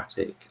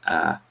Democratic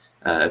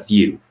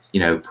view.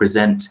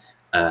 Present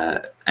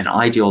an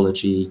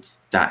ideology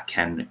that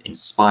can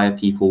inspire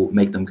people,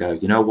 make them go,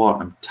 you know what,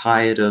 I'm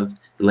tired of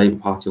the Labour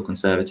Party or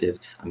Conservatives.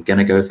 I'm going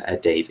to go for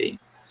Ed Davey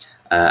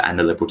and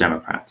the Liberal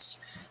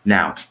Democrats.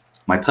 Now,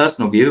 my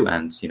personal view,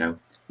 and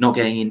not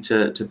getting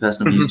into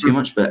personal views too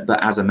much, but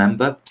as a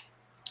member,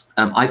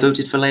 I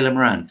voted for Layla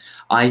Moran.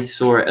 I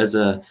saw it as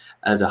a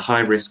high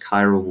risk,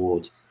 high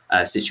reward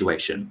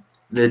situation.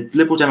 The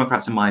Liberal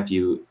Democrats, in my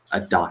view, are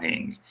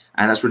dying,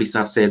 and that's really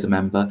sad to say as a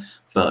member.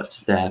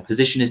 But their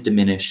position is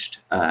diminished,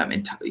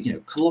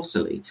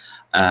 colossally,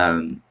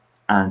 and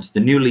the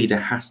new leader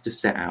has to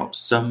set out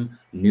some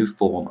new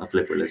form of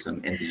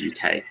liberalism in the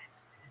UK.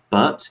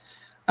 But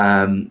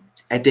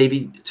Ed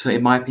Davey,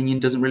 in my opinion,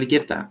 doesn't really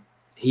give that.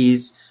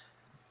 His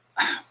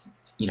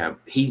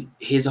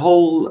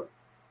whole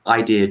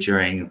idea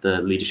during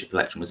the leadership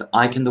election was,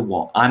 I'm the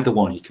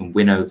one who can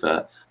win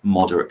over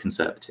moderate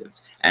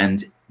Conservatives,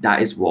 and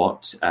that is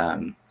what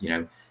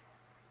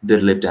the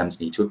Lib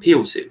Dems need to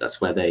appeal to. That's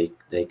where they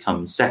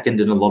come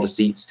second in a lot of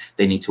seats.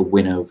 They need to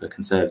win over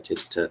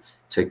Conservatives to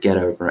get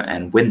over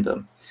and win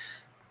them.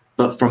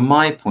 But from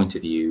my point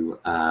of view,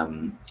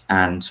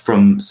 and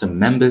from some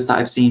members that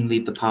I've seen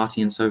lead the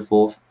party and so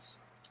forth,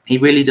 he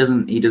really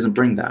doesn't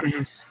bring that.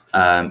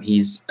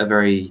 He's a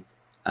very,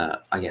 a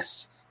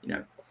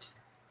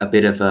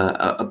bit of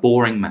a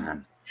boring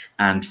man.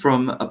 And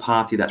from a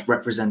party that's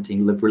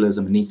representing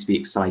liberalism and needs to be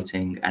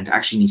exciting and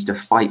actually needs to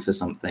fight for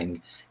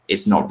something,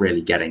 it's not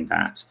really getting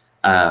that.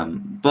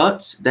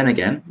 But then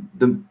again,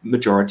 the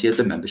majority of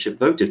the membership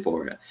voted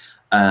for it.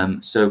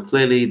 So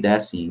clearly they're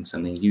seeing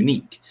something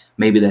unique.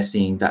 Maybe they're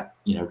seeing that,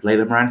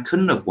 Layla Moran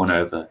couldn't have won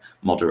over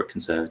moderate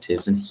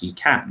conservatives and he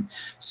can.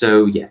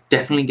 So yeah,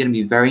 definitely going to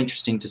be very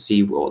interesting to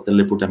see what the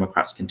Liberal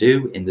Democrats can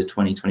do in the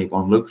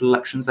 2021 local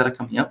elections that are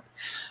coming up.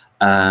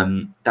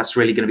 That's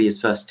really going to be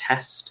his first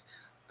test.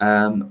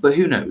 But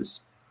who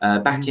knows?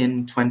 Back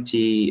in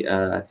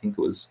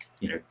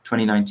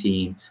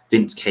 2019,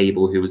 Vince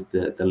Cable, who was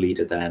the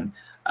leader then,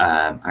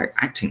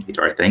 acting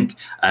leader, I think,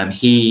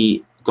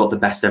 he got the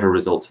best ever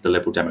results of the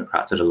Liberal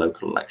Democrats at a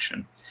local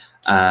election.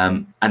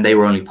 And they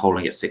were only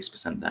polling at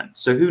 6% then.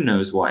 So who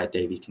knows what Ed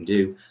Davey can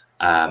do?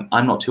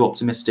 I'm not too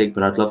optimistic,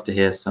 but I'd love to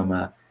hear some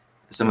of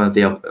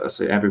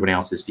everybody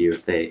else's view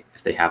if they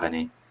have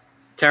any.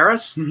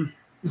 Terrace?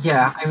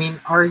 Yeah, I mean,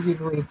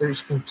 arguably,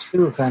 there's been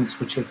two events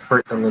which have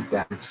hurt the Lib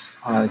Dems.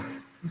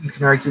 You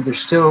can argue they're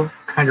still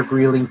kind of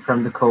reeling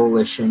from the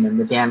coalition and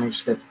the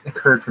damage that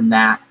occurred from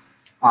that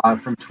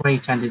from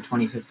 2010 to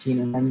 2015.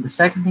 And then the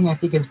second thing I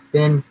think has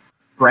been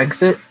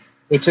Brexit.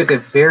 They took a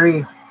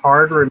very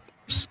hard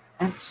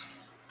stance.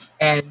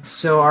 And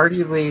so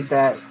arguably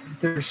that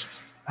there's,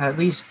 at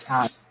least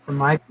from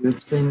my view,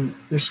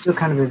 there's still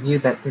kind of a view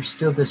that there's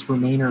still this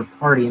Remainer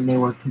party and they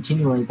were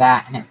continually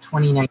that. And at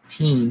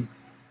 2019,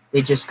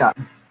 they just got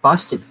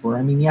busted for.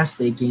 I mean, yes,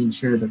 they gained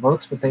share of the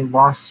votes, but they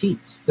lost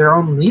seats. Their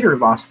own leader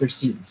lost their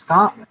seat in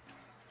Scotland.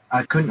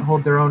 Couldn't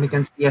hold their own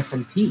against the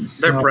SNP.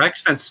 So,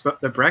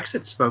 the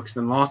Brexit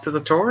spokesman lost to the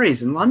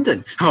Tories in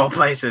London, of all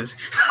places.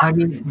 I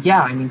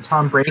mean,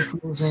 Tom Brake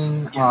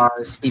losing,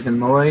 Stephen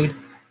Lloyd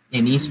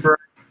in Eastbourne.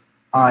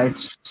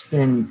 It's just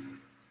been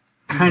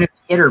kind of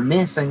hit or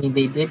miss. I mean,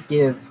 they did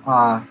give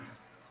I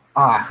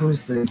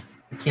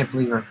can't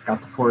believe I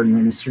forgot the foreign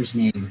minister's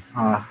name.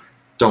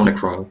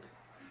 Dominic Raab.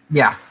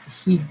 Yeah,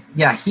 he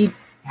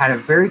had a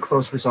very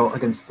close result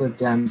against Lib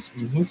Dems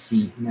in his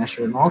seat in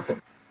Esher and Malton.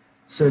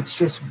 So it's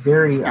just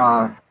very,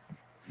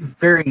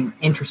 very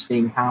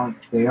interesting how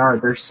they are.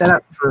 They're set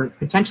up for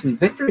potentially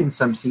victory in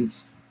some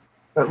seats,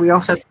 but we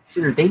also have to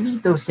consider they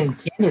need those same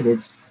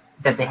candidates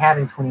that they had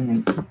in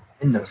 2019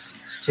 in those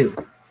seats too.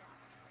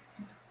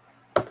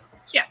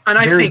 Yeah, and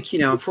I think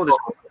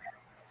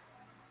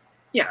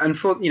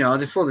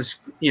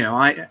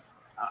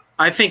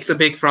I think the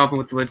big problem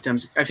with the Lib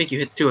Dems, I think you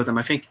hit two of them.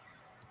 I think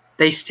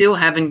they still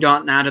haven't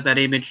gotten out of that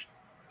image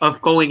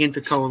of going into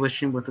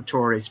coalition with the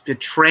Tories,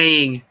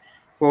 betraying,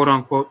 quote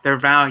unquote, their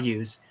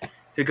values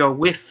to go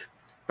with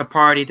the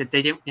party that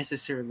they didn't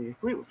necessarily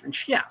agree with. And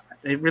yeah,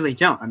 they really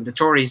don't. I mean, the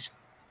Tories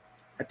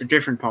had the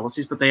different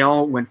policies, but they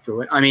all went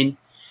through it. I mean,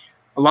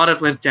 a lot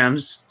of Lib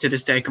Dems to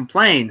this day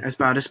complain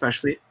about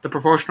especially the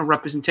proportional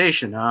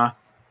representation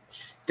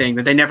thing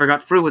that they never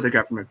got through with the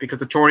government because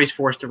the Tories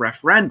forced a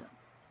referendum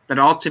that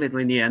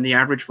ultimately in the end the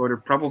average voter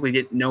probably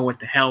didn't know what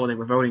the hell they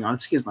were voting on,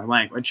 excuse my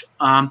language,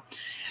 and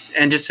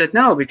just said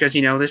no because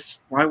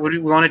why would we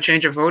want to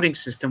change a voting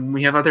system when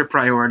we have other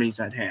priorities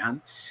at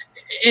hand,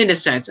 in a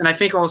sense. And I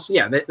think also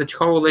the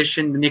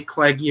coalition, the Nick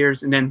Clegg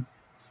years, and then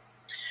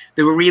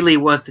there really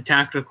was the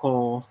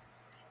tactical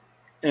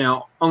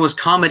almost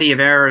comedy of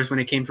errors when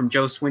it came from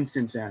Joe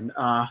Swinson's end.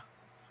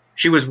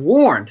 She was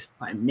warned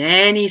by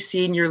many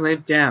senior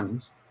Lib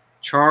Dems,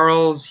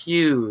 Charles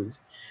Hughes,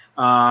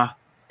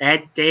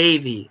 Ed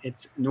Davey,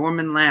 it's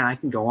Norman Land. I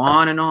can go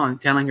on and on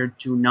telling her,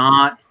 do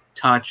not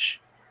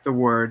touch the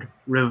word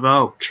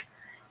revoke.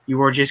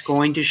 You are just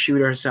going to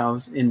shoot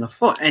ourselves in the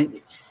foot. And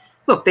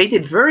look, they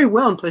did very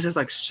well in places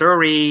like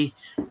Surrey,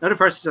 other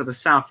parts of the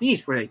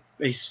southeast where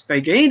they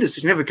gained a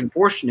significant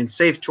portion and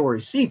saved Tory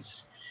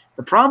seats.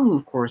 The problem,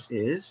 of course,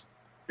 is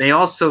they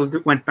also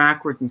went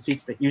backwards in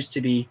seats that used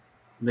to be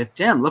Lib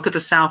Dem. Look at the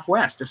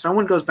Southwest. If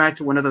someone goes back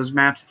to one of those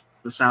maps of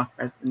the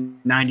Southwest in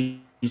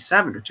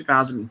 1997 or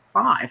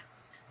 2005,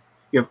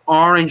 you have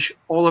orange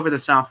all over the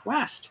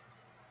Southwest.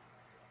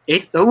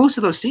 Most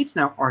of those seats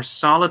now are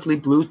solidly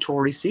blue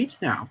Tory seats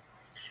now.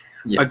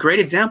 Yeah. A great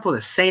example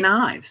is St.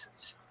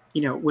 Ives.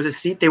 Was a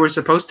seat they were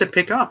supposed to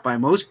pick up by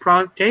most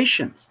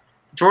projections.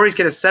 The Tories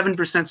get a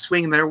 7%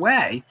 swing their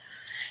way.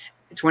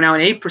 It's now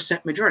an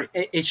 8% majority.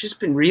 It's just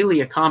been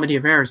really a comedy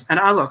of errors. And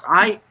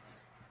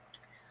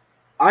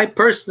I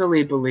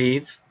personally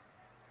believe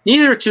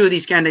neither two of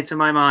these candidates in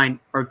my mind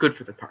are good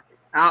for the party.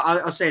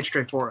 I'll say it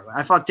straightforwardly.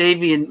 I thought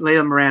Davey and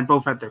Layla Moran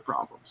both had their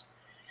problems.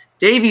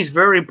 Davey's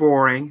very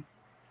boring,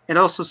 and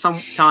also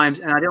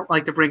sometimes, and I don't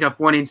like to bring up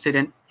one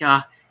incident,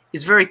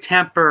 he's very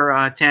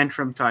temper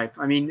tantrum type.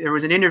 I mean, there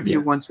was an interview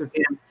once with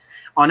him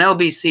on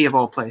LBC of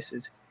all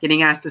places,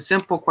 getting asked a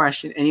simple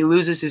question, and he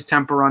loses his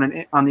temper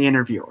on the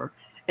interviewer.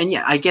 And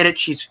yeah, I get it.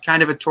 She's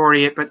kind of a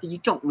Tory, but you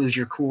don't lose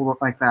your cool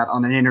like that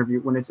on an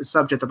interview when it's a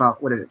subject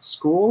about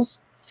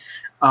schools.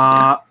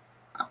 You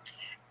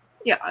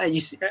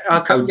see.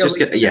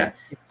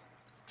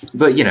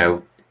 But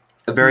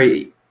a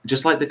very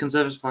just like the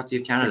Conservative Party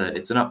of Canada,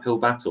 it's an uphill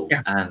battle,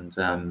 and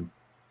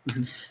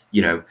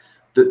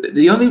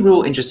the only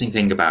real interesting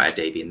thing about Ed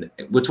Davey, and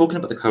we're talking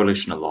about the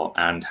coalition a lot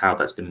and how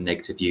that's been a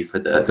negative view for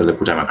the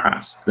Liberal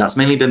Democrats. That's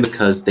mainly been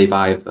because they've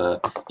either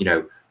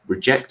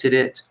rejected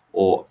it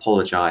or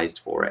apologized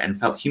for it and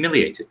felt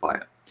humiliated by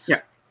it.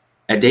 Yeah.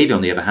 Davey,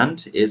 on the other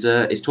hand, is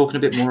talking a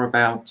bit more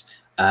about,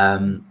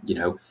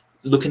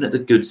 looking at the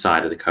good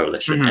side of the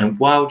coalition. Mm-hmm. And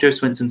while Jo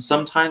Swinson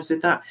sometimes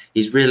did that,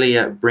 he's really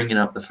bringing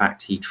up the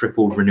fact he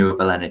tripled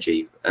renewable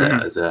energy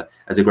as a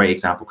great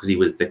example, because he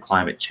was the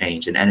climate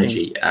change and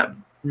energy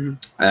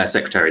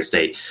Secretary of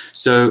State.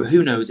 So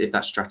who knows if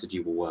that strategy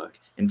will work.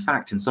 In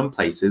fact, in some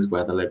places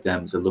where the Lib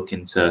Dems are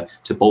looking to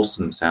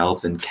bolster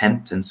themselves, in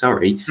Kent and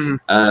Surrey,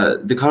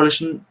 the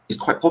coalition is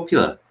quite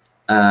popular.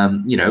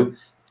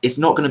 It's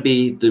not going to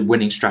be the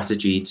winning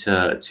strategy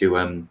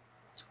to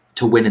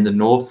win in the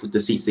north with the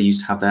seats they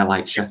used to have there,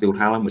 like Sheffield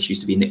Hallam, which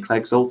used to be Nick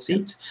Clegg's old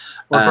seat.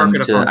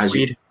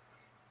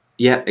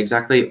 Yeah,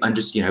 exactly. And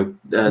just,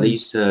 they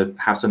used to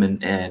have some in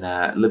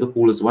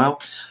Liverpool as well.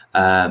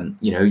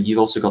 You've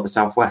also got the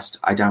Southwest.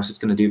 I doubt it's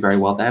going to do very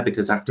well there,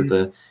 because after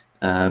in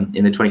the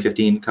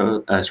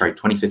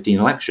 2015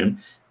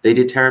 election, they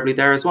did terribly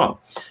there as well.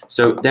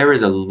 So there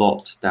is a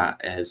lot that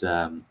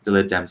the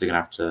Lib Dems are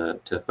going to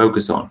have to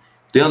focus on.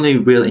 The only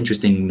real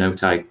interesting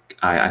note I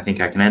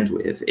think I can end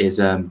with is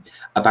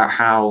about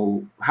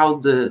how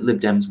the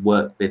Lib Dems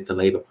work with the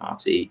Labour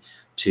Party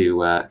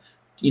to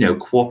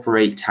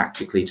cooperate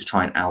tactically to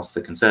try and oust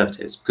the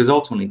Conservatives, because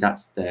ultimately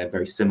that's their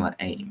very similar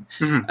aim.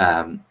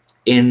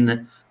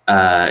 In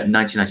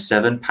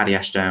 1997, Paddy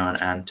Ashdown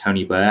and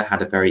Tony Blair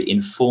had a very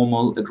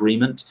informal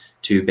agreement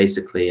to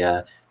basically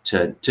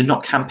to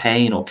not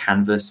campaign or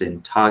canvass in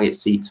target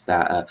seats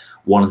that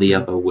one or the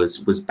other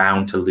was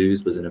bound to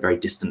lose, was in a very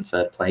distant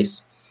third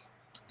place.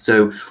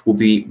 So will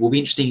be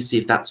interesting to see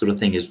if that sort of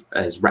thing is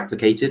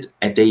replicated.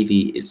 Ed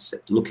Davey is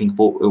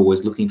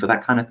always looking for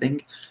that kind of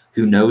thing.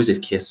 Who knows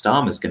if Keir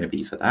Starmer's going to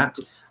be for that?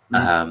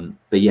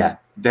 But yeah,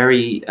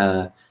 very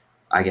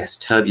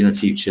turbulent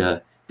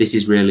future. This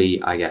is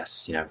really,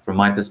 from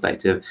my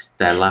perspective,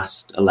 their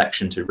last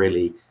election to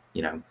really,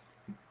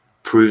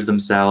 prove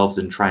themselves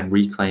and try and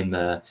reclaim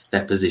their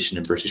position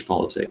in British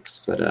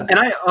politics. But and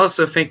I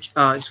also think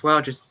as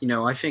well,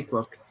 I think,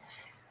 look,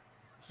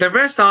 the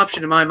best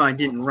option in my mind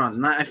didn't run.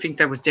 And I think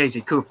that was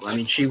Daisy Cooper. I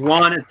mean, she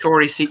won a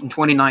Tory seat in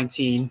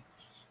 2019,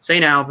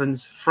 St.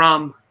 Albans,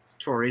 from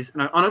Tories,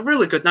 on a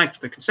really good night for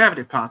the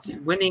Conservative Party,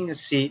 winning a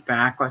seat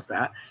back like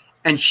that.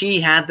 And she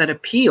had that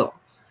appeal,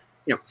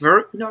 the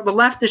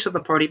leftist of the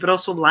party, but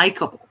also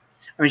likable.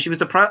 I mean, she was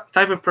the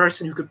type of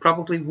person who could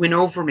probably win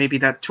over maybe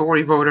that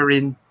Tory voter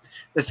in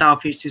the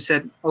Southeast who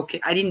said, okay,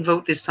 I didn't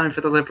vote this time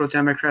for the Liberal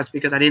Democrats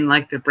because I didn't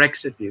like their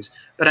Brexit views,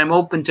 but I'm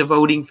open to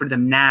voting for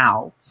them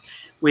now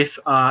with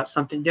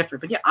something different.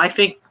 But yeah, I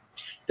think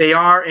they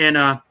are in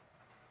a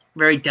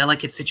very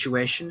delicate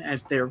situation,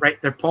 as their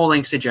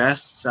polling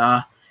suggests.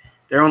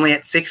 They're only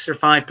at 6 or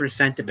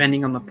 5%,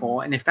 depending on the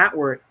poll. And if that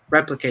were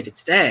replicated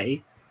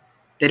today,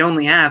 they'd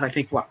only have, I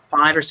think,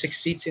 5 or 6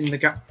 seats in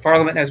the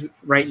Parliament as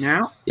right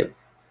now. Yep.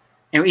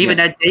 And even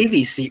Ed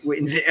Davey's seat,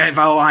 if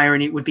all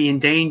irony, would be in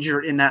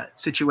danger in that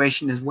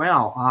situation as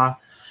well.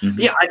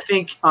 Yeah, I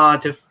think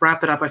to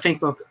wrap it up, I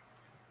think, look,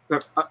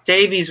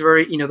 Davey's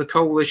very, the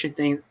coalition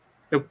thing,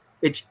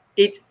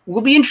 it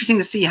will be interesting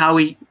to see how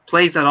he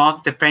plays that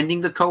off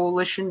defending the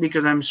coalition,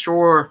 because I'm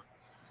sure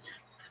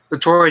the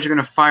Tories are going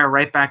to fire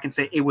right back and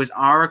say it was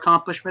our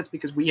accomplishments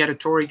because we had a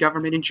Tory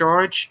government in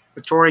charge,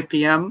 a Tory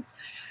PM.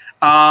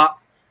 So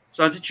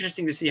it's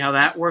interesting to see how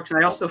that works. And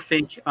I also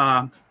think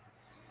how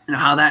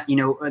that,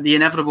 the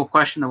inevitable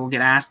question that will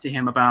get asked to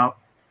him about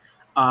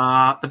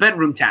the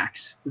bedroom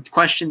tax, the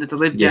question that the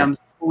Lib Dems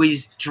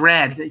always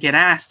dread to get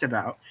asked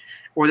about,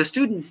 or the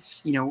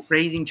students,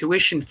 raising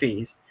tuition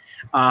fees.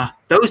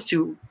 Those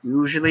two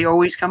usually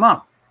always come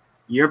up.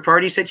 Your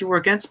party said you were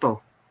against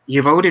both.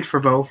 You voted for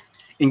both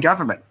in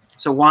government.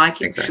 So why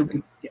can't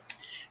you?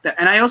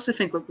 And I also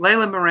think, look,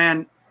 Layla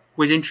Moran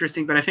was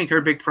interesting, but I think her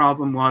big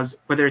problem was,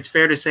 whether it's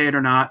fair to say it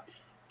or not,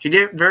 she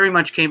very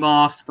much came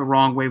off the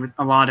wrong way with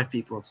a lot of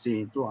people, it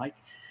seemed like.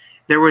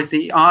 There was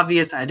the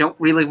obvious, I don't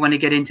really want to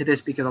get into this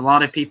because a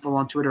lot of people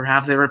on Twitter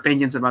have their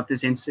opinions about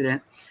this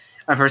incident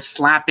of her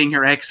slapping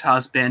her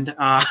ex-husband,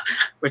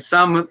 which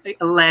some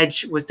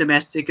allege was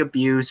domestic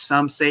abuse.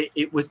 Some say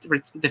it was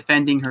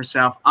defending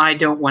herself. I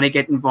don't want to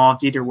get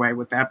involved either way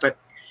with that, but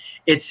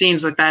it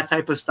seems like that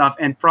type of stuff,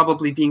 and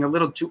probably being a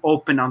little too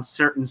open on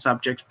certain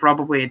subjects,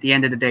 probably at the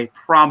end of the day,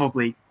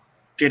 probably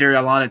did her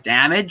a lot of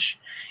damage,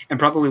 and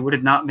probably would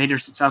have not made her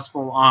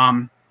successful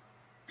on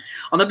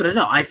that. But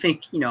no, I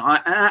think,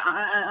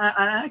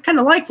 I kind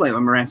of like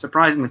Layla Moran,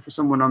 surprisingly, for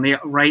someone on the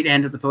right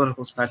end of the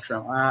political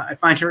spectrum. I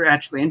find her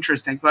actually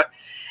interesting. But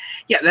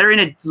yeah, they're in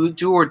a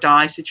do or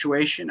die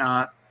situation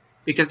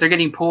because they're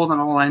getting pulled on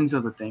all ends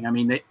of the thing. I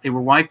mean, they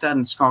were wiped out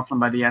in Scotland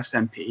by the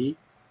SNP.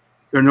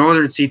 Their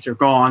northern seats are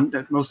gone.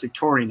 They're mostly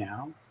Tory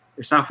now.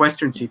 Their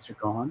southwestern seats are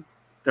gone.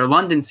 Their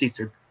London seats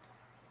are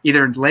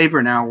either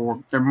Labour now,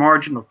 or they're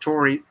marginal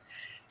Tory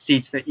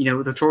seats that,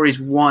 the Tories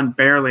won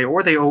barely,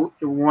 or they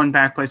won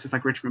back places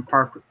like Richmond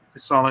Park with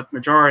solid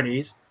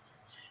majorities.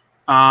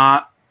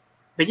 But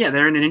yeah,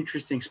 they're in an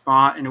interesting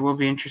spot, and it will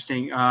be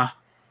interesting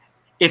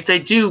if they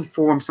do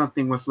form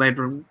something with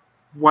Labour.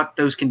 what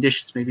those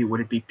conditions may be.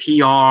 Would it be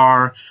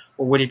PR,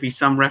 or would it be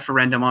some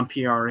referendum on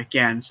PR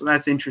again? So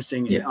that's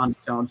interesting on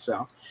its own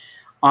self.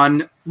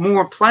 On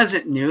more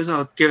pleasant news,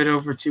 I'll give it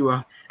over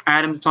to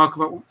Adam to talk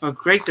about a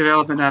great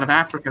development out of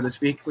Africa this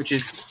week, which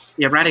is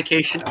the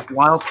eradication of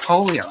wild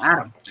polio.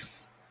 Adam.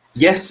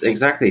 Yes,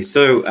 exactly.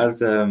 So as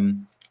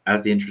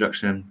the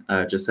introduction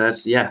just said,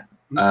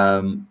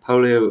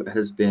 polio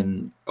has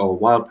been, or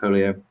wild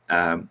polio,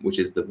 which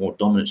is the more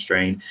dominant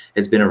strain,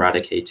 has been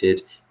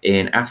eradicated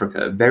in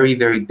Africa. Very,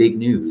 very big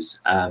news,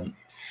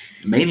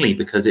 mainly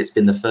because it's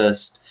been the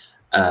first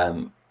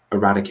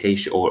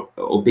eradication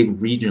or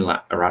big regional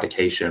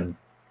eradication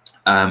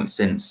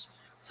since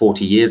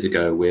 40 years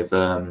ago with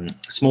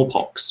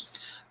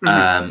smallpox.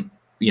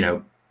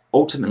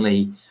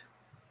 Ultimately,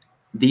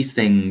 these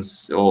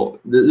things, or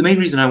the main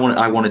reason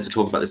I wanted to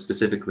talk about this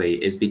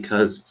specifically is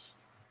because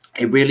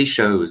it really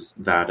shows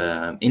that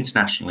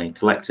internationally,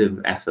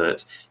 collective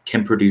effort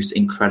can produce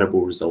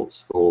incredible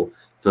results for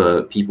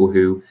people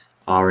who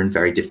are in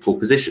very difficult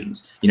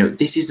positions.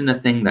 This isn't a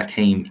thing that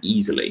came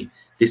easily.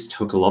 This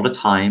took a lot of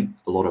time,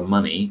 a lot of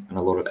money, and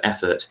a lot of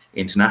effort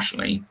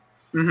internationally,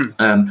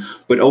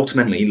 but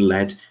ultimately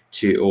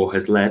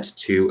has led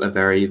to a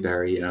very,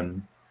 very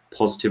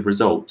positive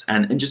result.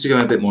 And just to go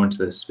a bit more into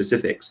the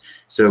specifics,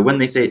 so when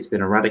they say it's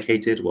been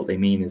eradicated, what they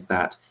mean is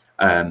that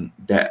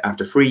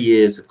after 3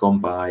 years have gone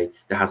by,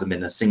 there hasn't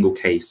been a single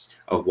case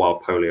of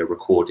wild polio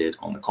recorded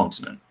on the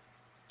continent.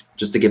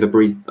 Just to give a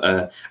brief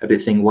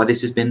thing why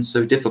this has been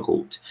so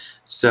difficult.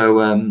 So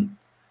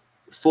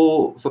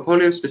for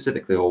polio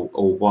specifically,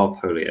 or wild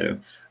polio,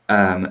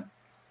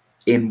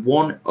 in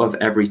 1 of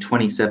every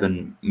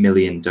 27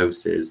 million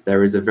doses,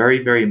 there is a very,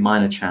 very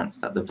minor chance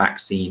that the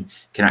vaccine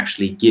can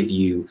actually give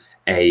you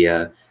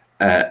a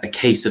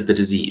case of the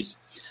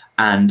disease.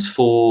 And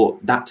for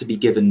that to be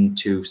given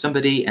to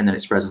somebody and then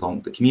it spreads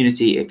along the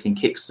community, it can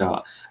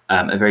kickstart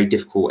a very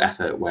difficult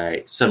effort where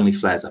it suddenly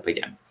flares up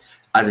again.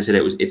 As I said,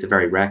 it's a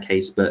very rare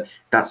case, but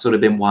that's sort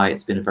of been why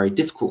it's been a very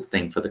difficult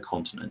thing for the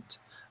continent.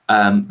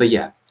 But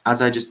yeah,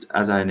 as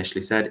I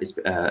initially said, it's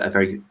a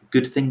very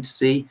good thing to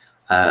see.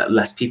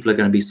 Less people are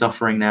going to be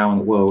suffering now in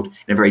the world,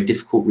 in a very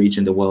difficult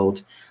region of the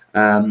world.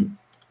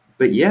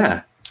 But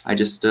yeah, I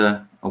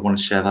want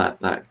to share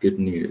that good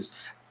news.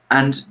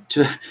 And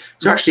to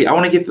actually, I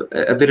want to give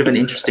a bit of an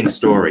interesting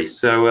story.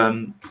 So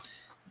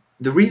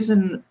the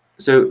reason,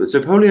 so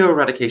polio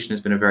eradication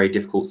has been a very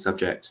difficult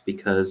subject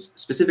because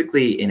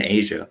specifically in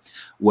Asia,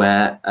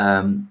 where,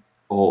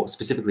 or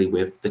specifically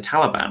with the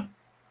Taliban.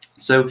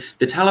 So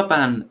the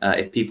Taliban,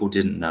 if people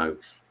didn't know,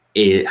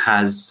 it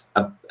has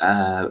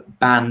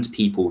banned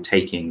people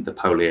taking the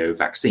polio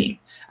vaccine.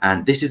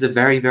 And this is a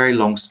very, very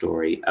long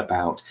story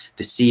about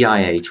the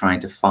CIA trying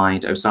to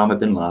find Osama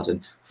bin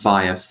Laden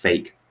via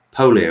fake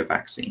polio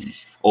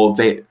vaccines or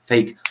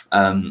fake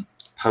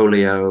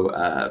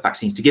polio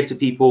vaccines to give to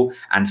people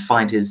and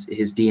find his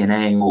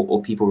DNA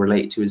or people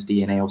relate to his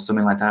DNA or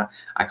something like that.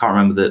 I can't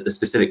remember the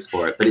specifics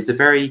for it, but it's a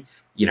very,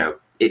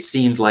 it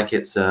seems like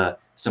it's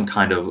some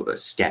kind of a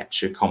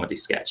sketch, a comedy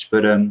sketch.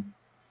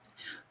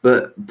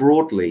 But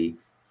broadly,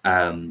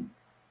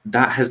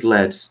 that has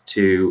led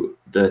to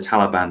the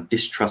Taliban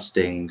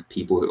distrusting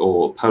people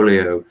or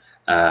polio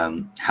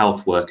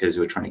health workers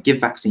who are trying to give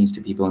vaccines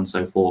to people and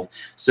so forth.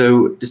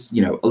 So,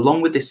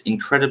 along with this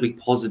incredibly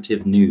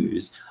positive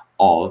news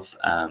of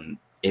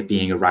it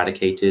being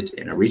eradicated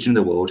in a region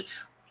of the world,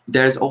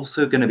 there's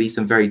also going to be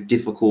some very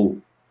difficult,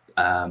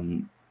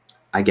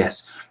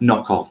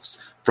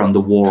 knockoffs from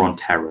the war on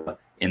terror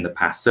in the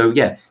past. So,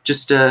 yeah,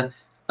 just a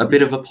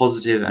bit of a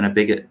positive and a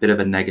bit of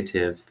a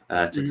negative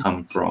to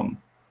come from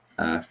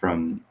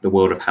the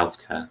world of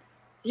healthcare.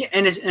 Yeah,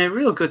 and it's a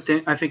real good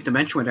thing, I think, to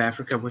mention with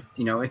Africa. With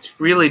it's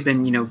really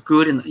been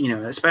good, and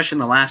especially in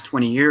the last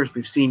 20 years,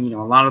 we've seen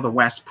a lot of the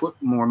West put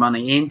more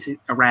money into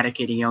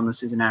eradicating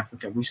illnesses in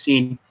Africa. We've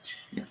seen,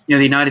 the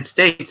United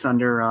States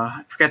under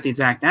I forget the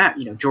exact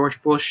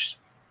George Bush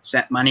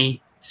sent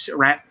money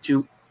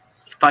to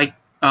fight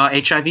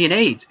HIV and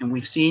AIDS, and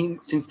we've seen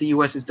since the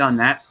U.S. has done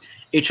that,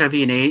 HIV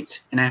and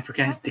AIDS in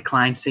Africa has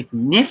declined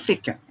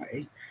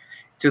significantly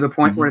to the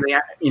point where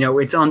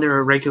it's under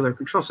a regular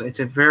control. So it's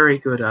a very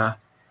good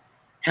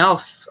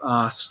health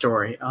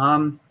story.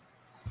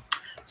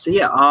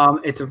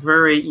 It's a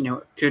very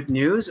good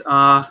news.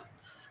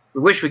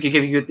 We wish we could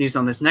give you good news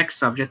on this next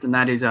subject, and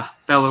that is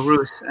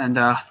Belarus. And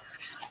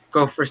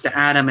go first to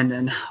Adam, and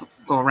then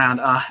go around.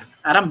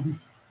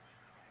 Adam.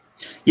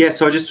 Yeah,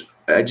 so I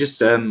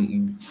just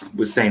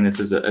was saying this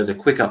as a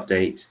quick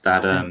update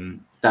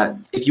that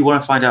if you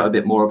want to find out a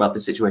bit more about the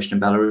situation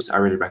in Belarus, I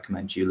really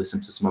recommend you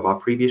listen to some of our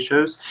previous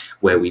shows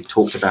where we've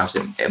talked about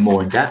it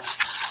more in depth.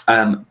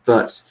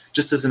 But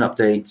just as an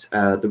update,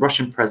 the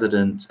Russian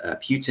president,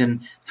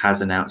 Putin,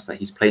 has announced that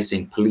he's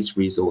placing police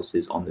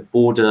resources on the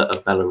border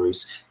of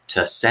Belarus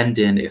to send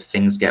in if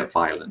things get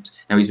violent.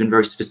 Now, he's been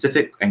very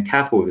specific and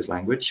careful with his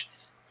language.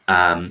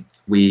 As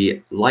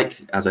we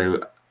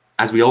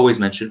always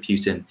mention,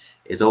 Putin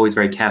is always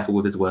very careful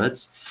with his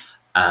words.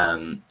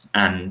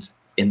 And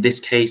in this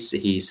case,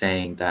 he's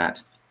saying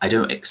that I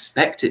don't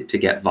expect it to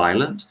get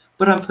violent,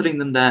 but I'm putting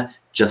them there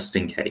just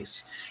in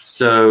case.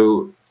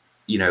 So,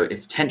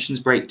 if tensions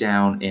break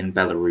down in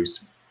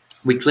Belarus,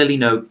 we clearly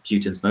know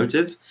Putin's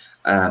motive.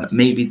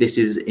 Maybe this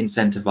is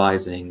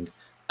incentivizing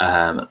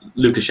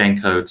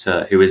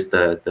Lukashenko, who is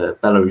the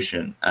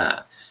Belarusian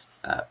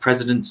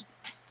president,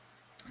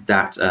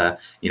 that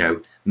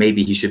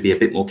maybe he should be a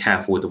bit more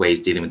careful with the way he's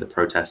dealing with the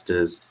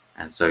protesters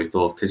and so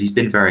forth, because he's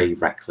been very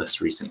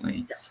reckless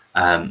recently.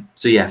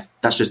 So yeah,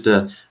 that's just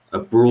a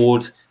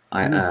broad,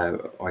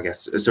 I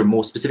guess, some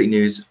more specific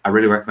news. I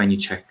really recommend you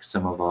check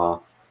some of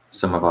our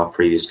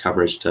previous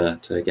coverage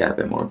to get a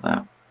bit more of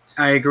that.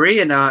 I agree,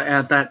 and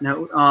at that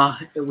note,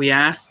 we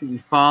ask that you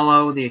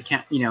follow the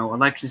account,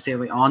 Elections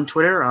Daily on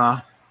Twitter.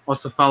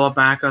 Also follow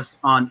back us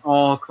on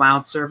all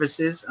cloud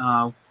services,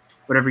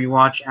 whatever you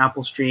watch,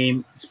 Apple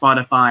Stream,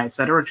 Spotify,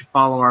 etc. To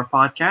follow our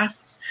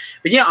podcasts.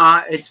 But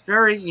yeah, it's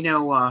very, you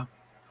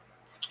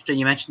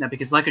mentioned that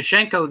because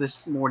Lukashenko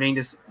this morning,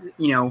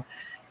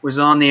 was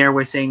on the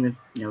airway saying that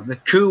the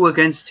coup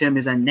against him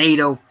is a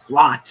NATO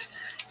plot.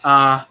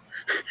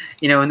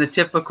 In the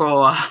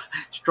typical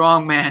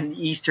strongman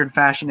Eastern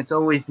fashion, it's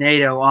always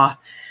NATO.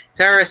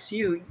 Taras,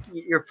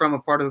 you're from a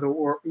part of the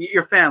world.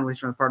 Your family's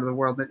from a part of the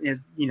world that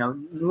is,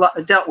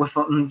 dealt with,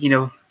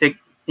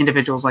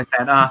 individuals like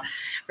that.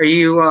 Are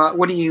you?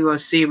 What do you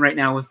see right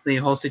now with the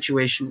whole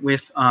situation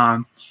with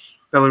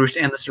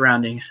Belarus and the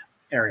surrounding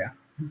area?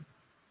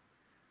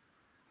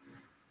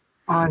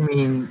 I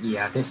mean,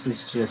 yeah, this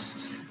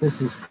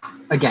is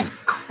again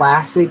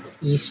classic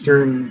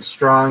Eastern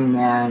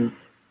strongman.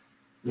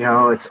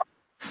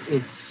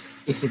 It's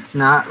if it's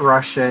not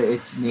Russia,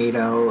 it's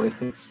NATO.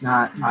 If it's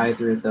not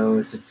either of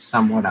those, it's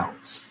someone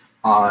else.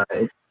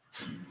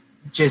 It's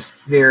just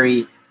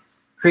very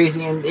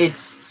crazy,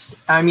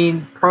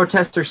 and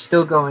protests are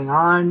still going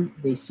on.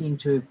 They seem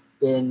to have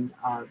been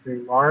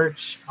very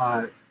large.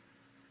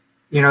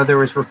 There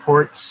was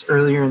reports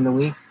earlier in the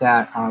week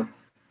that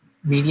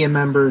media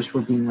members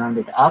were being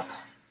rounded up,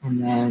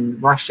 and then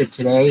Russia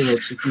Today,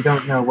 which if you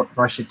don't know what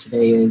Russia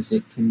Today is,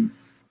 it can.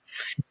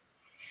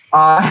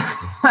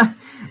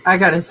 I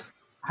gotta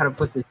how to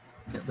put this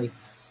differently.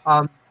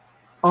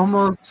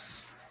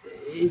 Almost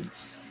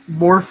it's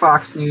more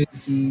Fox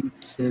Newsy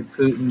to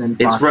Putin than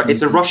Fox News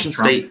it's a Russian to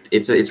Trump. state.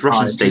 It's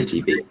Russian state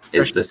TV.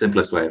 Is the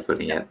simplest way of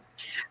putting it.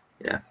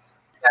 Yeah.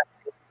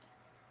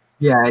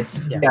 Yeah,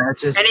 it's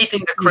just anything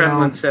the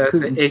Kremlin says,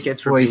 Putin's it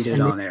gets repeated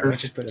on air.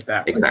 Let's just put it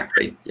that way.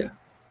 Exactly. Yeah.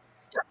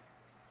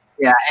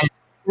 Yeah, and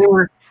they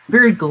were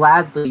very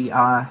gladly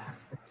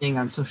thing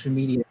on social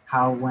media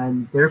how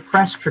when their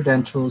press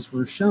credentials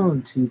were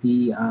shown to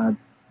the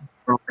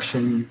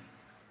Russian,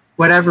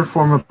 whatever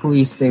form of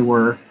police they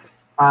were,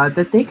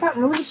 that they got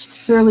released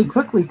fairly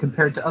quickly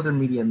compared to other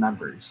media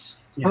members.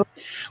 Yeah.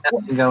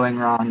 Nothing going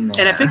wrong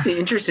there. And I think the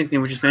interesting thing,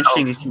 which is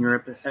mentioning Eastern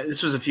Europe,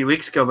 this was a few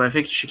weeks ago, but I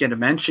think you should get a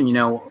mention.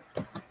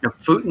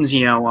 Putin's,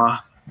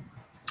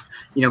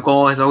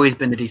 goal has always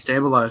been to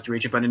destabilize the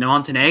region. But in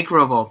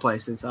Montenegro, of all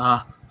places,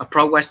 a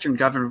pro-Western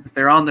government,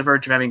 they're on the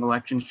verge of having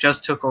elections,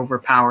 just took over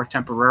power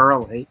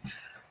temporarily,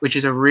 which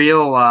is a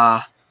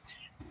real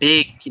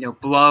big,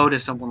 blow to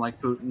someone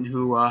like Putin,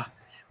 who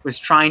was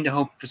trying to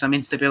hope for some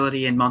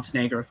instability in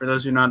Montenegro. For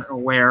those who are not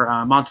aware,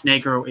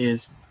 Montenegro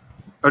is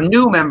a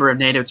new member of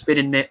NATO. It's been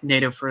in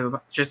NATO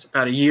for just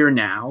about a year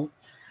now,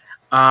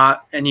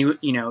 and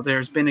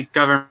there's been a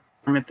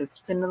government that's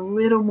been a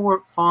little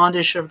more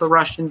fondish of the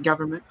Russian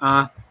government,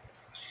 but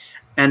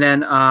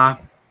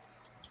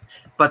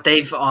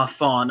they've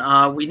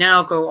fallen. We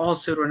now go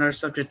also to another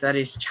subject, that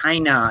is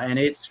China and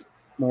its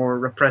more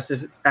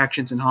repressive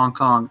actions in Hong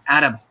Kong.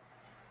 Adam.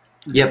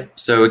 Yep.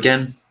 So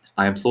again,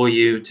 I implore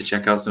you to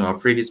check out some of our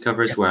previous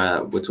coverage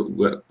where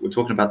we're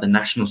talking about the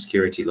national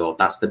security law.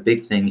 That's the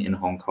big thing in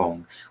Hong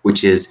Kong,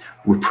 which is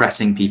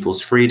repressing people's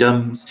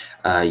freedoms.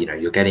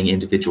 You're getting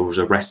individuals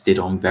arrested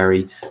on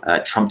very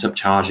trumped up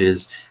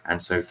charges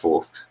and so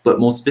forth. But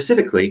more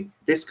specifically,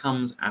 this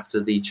comes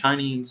after the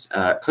Chinese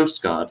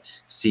Coast Guard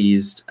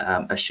seized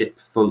a ship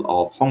full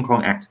of Hong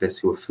Kong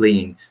activists who were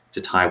fleeing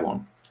to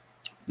Taiwan.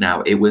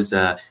 Now, it was,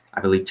 I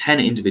believe, 10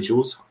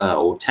 individuals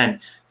or 10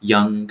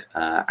 young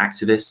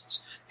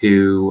activists,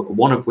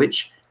 one of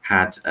which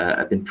had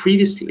been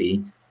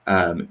previously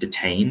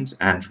detained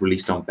and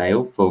released on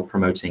bail for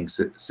promoting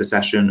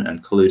secession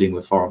and colluding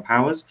with foreign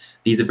powers.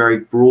 These are very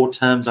broad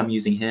terms I'm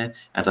using here,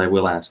 and I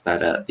will add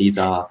that these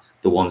are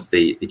the ones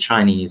the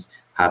Chinese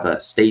have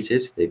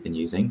stated they've been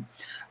using.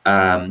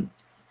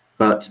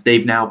 But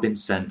they've now been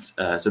sent,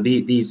 so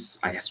these,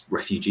 I guess,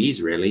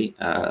 refugees, really,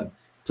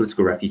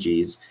 political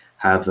refugees,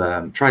 have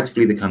tried to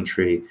flee the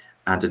country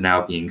and are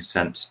now being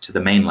sent to the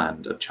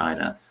mainland of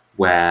China,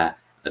 where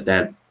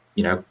they're,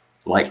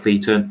 likely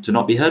to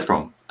not be heard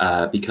from,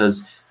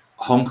 because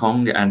Hong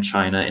Kong and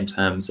China, in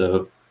terms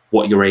of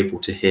what you're able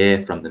to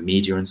hear from the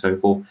media and so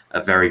forth,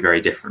 are very,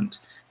 very different.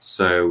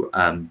 So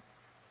a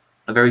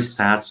very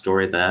sad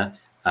story there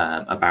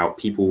about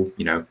people,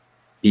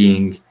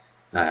 being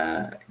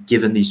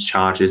given these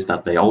charges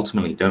that they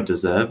ultimately don't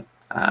deserve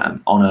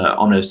on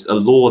a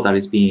law that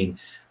is being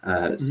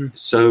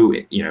so,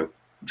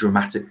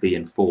 dramatically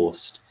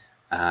enforced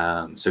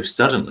so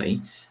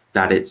suddenly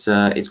that it's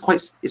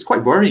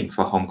quite worrying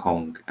for Hong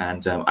Kong.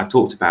 And I've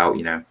talked about,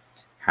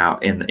 how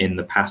in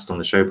the past on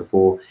the show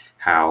before,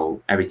 how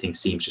everything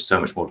seems just so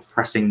much more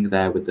depressing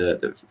there with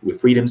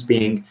with freedoms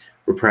being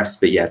repressed.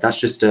 But yeah, that's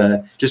just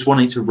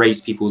wanting to raise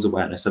people's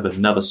awareness of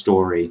another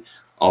story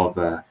of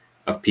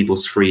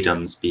people's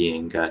freedoms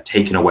being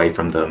taken away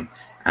from them.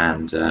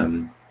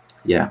 And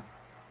yeah.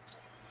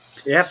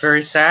 Yeah,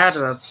 very sad.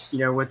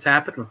 What's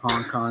happened with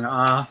Hong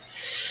Kong.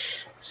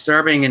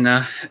 Disturbing in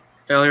the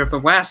failure of the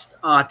West.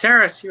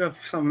 Terrace, you have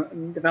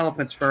some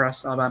developments for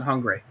us about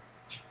Hungary.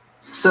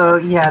 So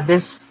yeah,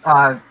 this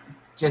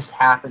just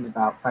happened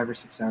about 5 or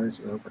 6 hours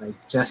ago, but I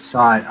just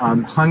saw it.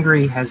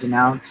 Hungary has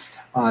announced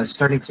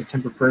starting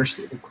September 1st,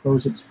 it will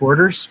close its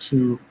borders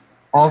to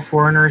all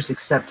foreigners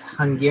except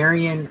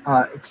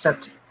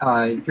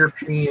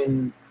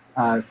European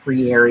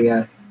free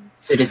area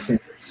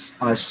citizens,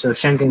 so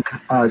Schengen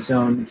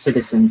zone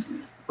citizens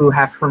who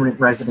have permanent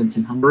residence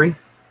in Hungary.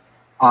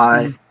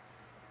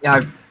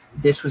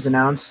 This was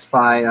announced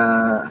by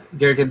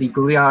Gergely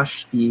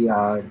Gulyás,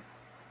 the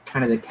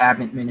kind of the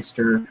cabinet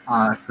minister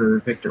for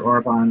Viktor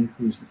Orban,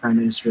 who's the prime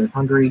minister of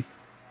Hungary.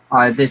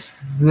 This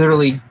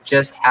literally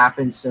just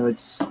happened, so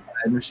it's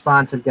in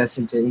response, I'm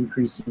guessing, to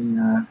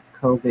increasing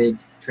COVID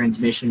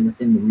transmission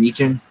within the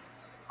region,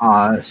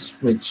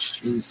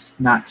 which is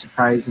not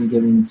surprising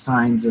given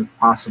signs of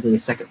possibly a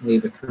second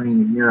wave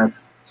occurring in Europe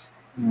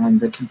and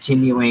the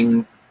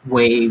continuing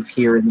wave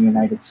here in the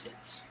United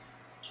States.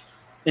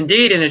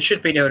 Indeed, and it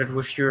should be noted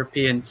with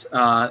European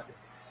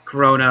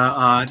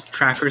corona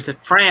trackers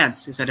that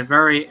France has had a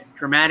very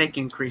dramatic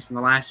increase in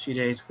the last few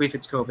days with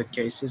its COVID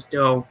cases,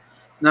 though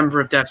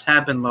number of deaths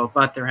have been low,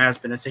 but there has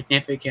been a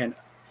significant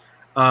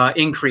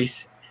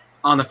increase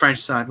on the French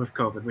side with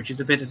COVID, which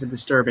is a bit of a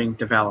disturbing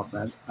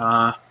development.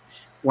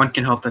 One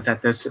can hope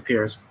that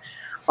disappears.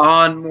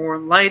 On more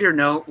lighter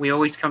note, we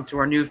always come to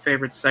our new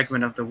favorite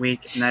segment of the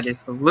week, and that is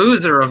the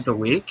loser of the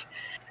week.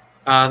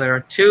 There are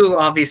 2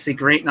 obviously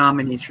great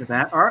nominees for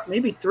that, or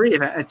maybe 3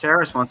 if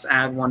Terrace wants to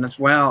add one as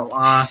well.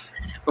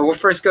 But we'll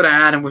first go to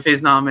Adam with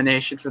his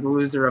nomination for the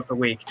loser of the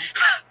week.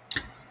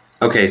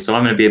 Okay, so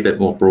I'm going to be a bit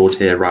more broad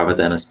here rather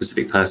than a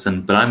specific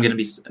person, but I'm going to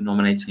be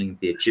nominating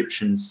the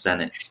Egyptian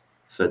Senate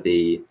for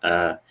the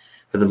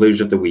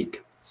loser of the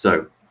week.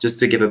 So just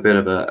to give a bit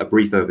of a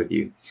brief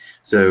overview.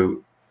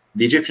 So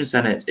the Egyptian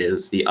Senate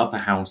is the upper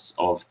house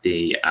of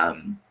the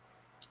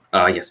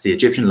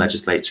Egyptian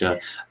legislature.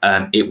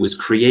 It was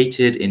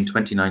created in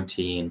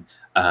 2019,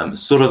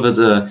 sort of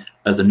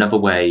as another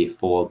way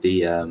for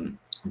the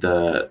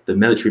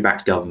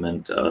military-backed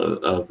government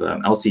of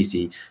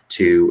El-Sisi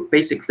to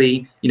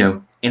basically,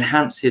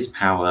 enhance his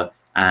power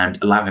and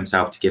allow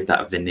himself to give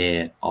that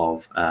veneer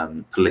of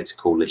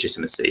political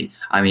legitimacy.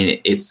 I mean,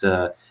 it's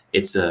a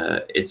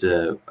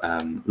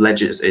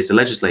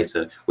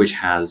legislature which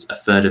has a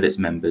third of its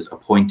members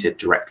appointed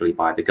directly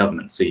by the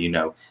government, so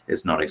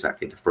it's not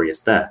exactly the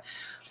freest there.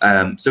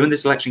 So in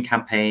this election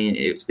campaign,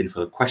 it's been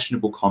for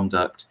questionable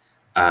conduct.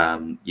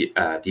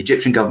 The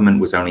Egyptian government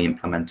was only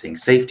implementing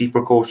safety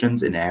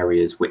precautions in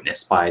areas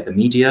witnessed by the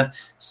media,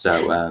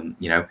 so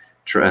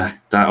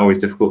that always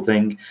difficult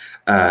thing.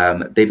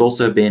 They've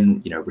also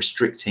been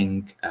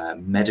restricting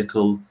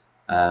medical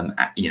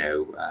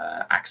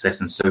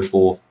access and so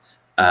forth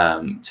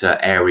to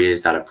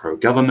areas that are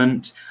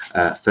pro-government.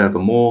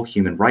 Furthermore,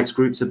 human rights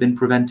groups have been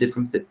prevented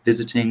from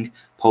visiting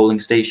polling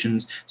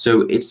stations.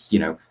 So it's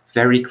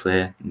very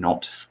clear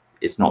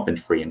it's not been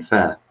free and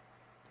fair.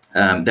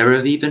 There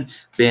have even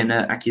been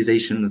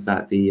accusations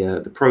that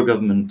the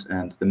pro-government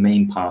and the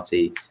main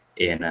party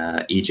in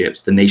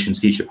Egypt, the Nation's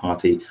Future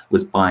Party,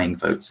 was buying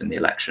votes in the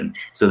election.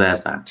 So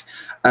there's that.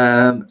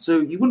 So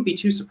you wouldn't be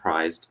too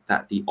surprised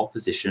that the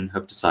opposition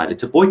have decided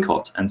to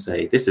boycott and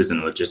say, this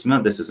isn't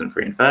legitimate, this isn't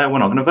free and fair, we're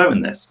not going to vote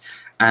in this.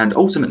 And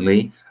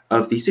ultimately,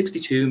 of the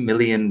 62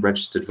 million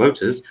registered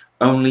voters,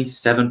 only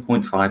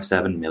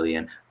 7.57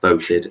 million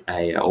voted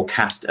or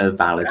cast a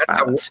valid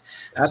ballot.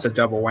 That's a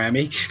double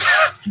whammy.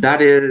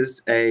 That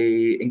is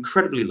a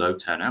incredibly low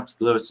turnout,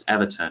 the lowest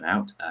ever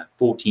turnout,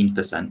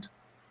 14%.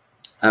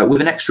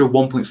 With an extra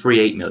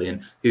 1.38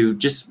 million who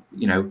just,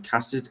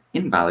 casted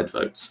invalid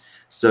votes.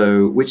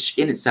 So, which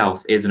in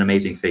itself is an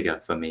amazing figure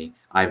for me.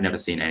 I've never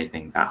seen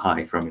anything that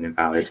high from an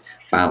invalid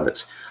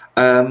ballot.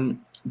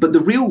 But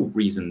the real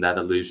reason they're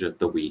the loser of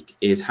the week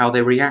is how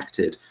they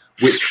reacted,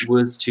 which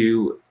was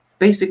to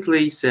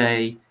basically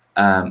say,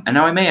 and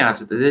now I may add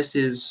that this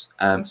is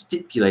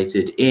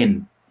stipulated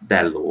in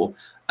their law,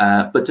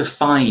 but to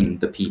fine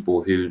the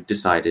people who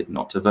decided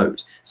not to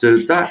vote. So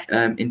that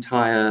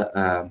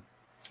entire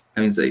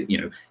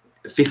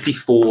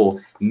 54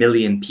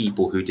 million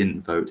people who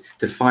didn't vote,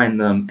 to fine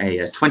them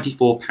a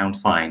 £24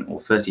 fine or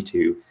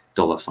 $32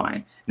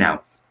 fine.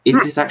 Now, is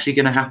this actually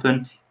going to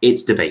happen?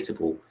 It's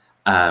debatable.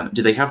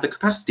 Do they have the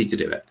capacity to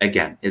do it?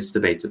 Again, it's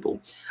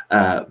debatable.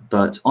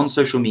 But on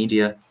social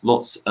media,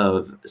 lots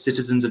of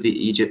citizens of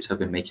Egypt have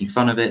been making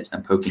fun of it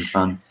and poking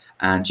fun.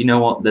 And you know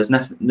what? There's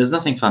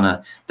nothing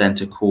funner than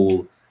to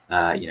call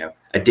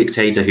a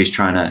dictator who's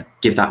trying to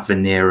give that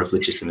veneer of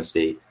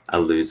legitimacy a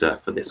loser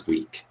for this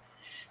week.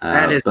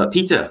 That is- But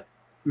Peter,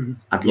 Mhm.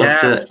 I'd love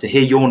Yes. to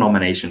hear your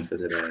nomination for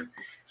today.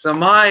 So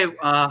my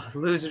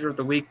loser of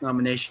the week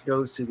nomination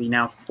goes to the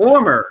now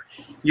former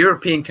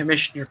European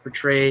Commissioner for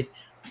Trade,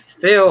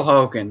 Phil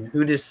Hogan,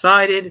 who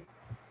decided,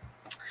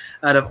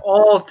 out of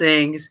all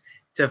things,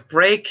 to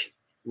break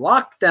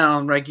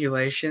lockdown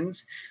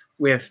regulations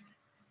with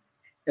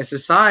a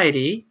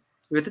society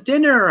with a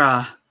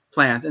dinner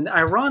plans. And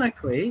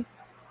ironically,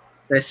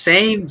 the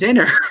same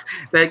dinner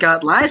that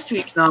got last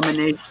week's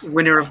nomination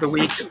winner of the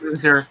week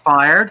loser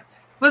fired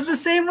was the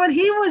same one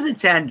he was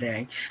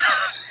attending.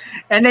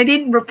 And they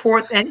didn't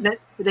report that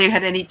they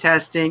had any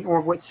testing or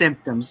what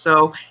symptoms.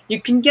 So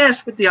you can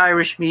guess what the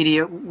Irish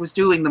media was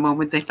doing the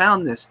moment they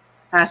found this,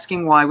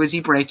 asking why was he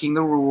breaking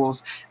the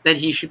rules that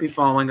he should be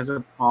following as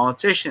a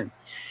politician.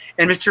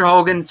 And Mr.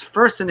 Hogan's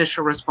first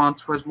initial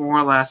response was more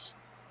or less,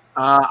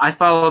 I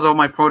followed all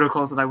my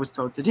protocols that I was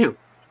told to do.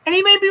 And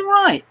he may be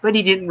right, but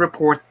he didn't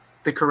report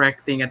the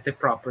correct thing at the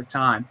proper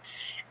time.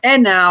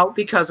 And now,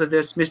 because of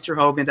this, Mr.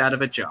 Hogan's out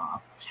of a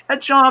job. A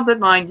job that,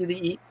 mind you,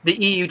 the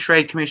EU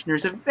Trade Commissioner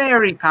is a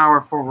very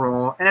powerful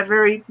role and a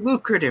very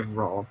lucrative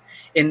role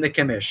in the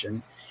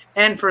Commission.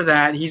 And for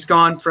that, he's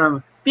gone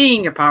from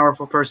being a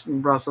powerful person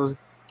in Brussels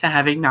to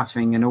having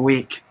nothing in a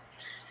week.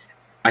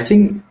 I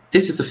think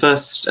this is the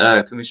first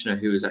commissioner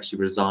who has actually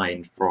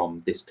resigned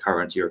from this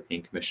current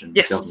European Commission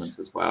government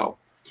as well.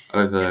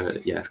 Over,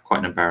 quite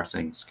an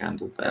embarrassing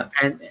scandal there.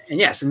 And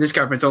yes, and this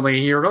government's only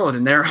a year old,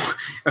 and they're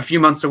a few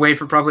months away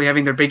from probably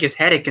having their biggest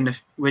headache,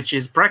 which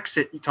is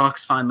Brexit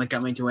talks finally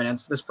coming to an end.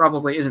 So this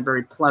probably isn't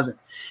very pleasant.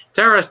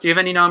 Terrace, do you have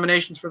any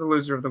nominations for the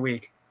loser of the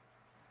week?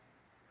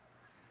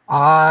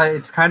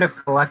 It's kind of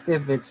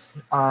collective.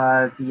 It's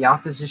the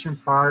opposition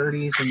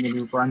parties in the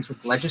New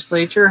Brunswick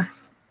legislature.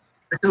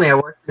 Originally, I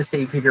wanted to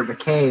say Peter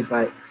MacKay,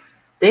 but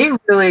they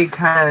really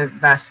kind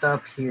of messed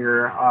up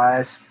here.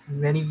 As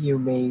many of you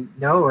may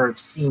know or have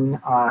seen,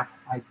 I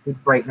did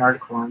write an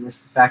article on this,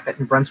 the fact that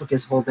New Brunswick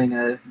is holding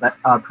a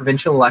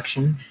provincial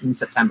election in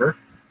September.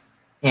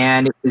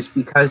 And it was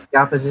because the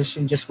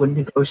opposition just wouldn't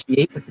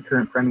negotiate with the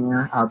current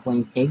premier,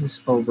 Blaine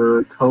Higgs,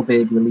 over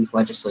COVID relief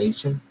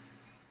legislation.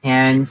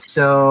 And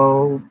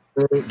so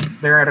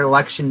they're at an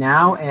election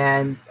now,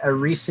 and a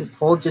recent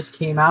poll just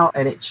came out,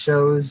 and it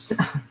shows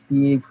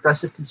the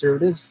Progressive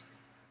Conservatives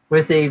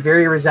with a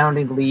very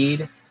resounding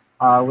lead,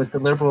 with the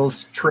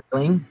Liberals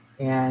trailing,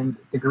 and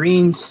the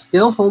Greens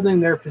still holding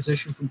their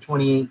position from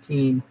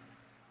 2018.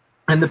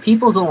 And the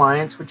People's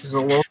Alliance, which is a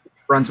local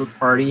Brunswick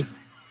party,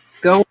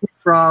 going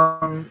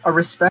from a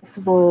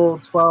respectable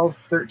 12,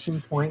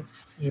 13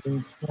 points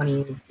in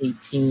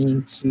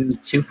 2018 to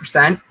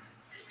 2%.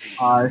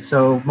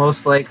 So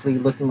most likely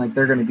looking like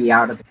they're going to be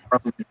out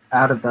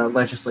of the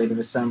Legislative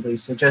Assembly.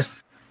 So just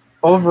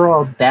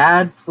overall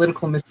bad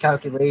political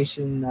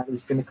miscalculation that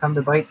is going to come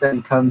to bite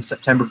them come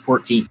September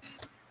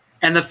 14th.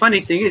 And the funny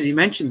thing is, he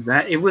mentions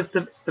that it was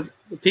the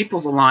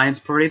People's Alliance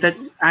Party that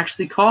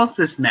actually caused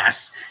this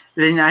mess.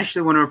 They didn't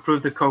actually want to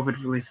approve the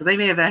COVID release. So they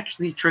may have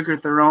actually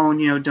triggered their own,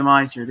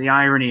 demise here, the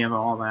irony of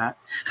all that.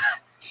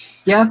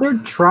 Yeah, they're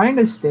trying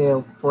to stay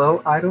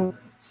afloat. I don't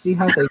see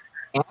how they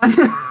can.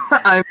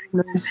 I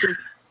mean,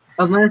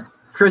 unless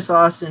Chris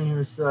Austin,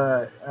 who's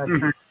a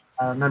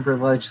member of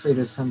the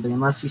Legislative Assembly,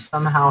 unless he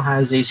somehow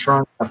has a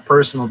strong enough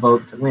personal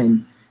vote to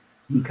win,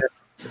 because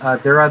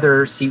their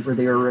other seat where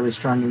they were really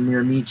strong in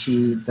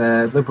Miramichi,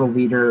 the Liberal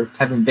leader,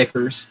 Kevin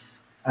Vickers,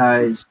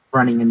 is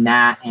running in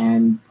that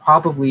and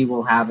probably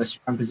will have a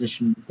strong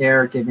position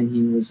there, given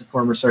he was a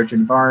former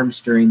sergeant of arms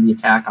during the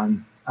attack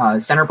on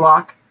Center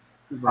Block.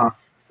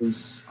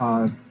 Is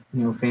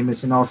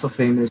famous, and also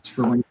famous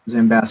for when he was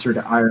ambassador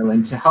to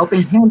Ireland to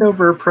helping hand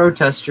over a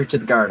protester to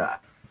the Garda.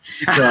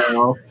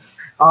 So,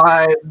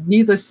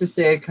 needless to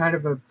say, kind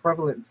of a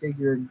prevalent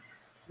figure,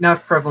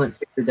 enough prevalent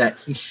figure that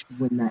he should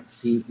win that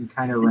seat and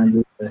kind of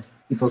render the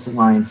People's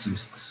Alliance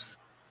useless.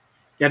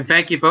 Again,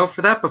 thank you both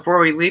for that. Before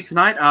we leave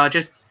tonight,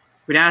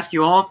 we'd ask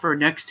you all for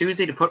next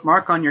Tuesday to put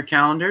mark on your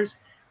calendars.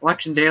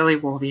 Election Daily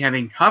will be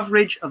having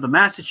coverage of the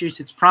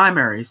Massachusetts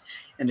primaries.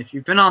 And if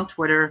you've been on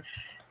Twitter,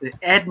 the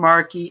Ed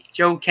Markey,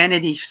 Joe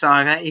Kennedy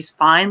saga is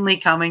finally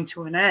coming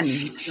to an end.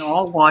 You can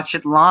all watch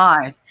it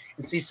live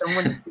and see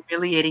someone's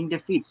humiliating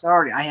defeat.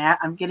 Sorry,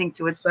 I'm getting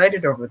too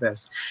excited over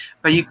this.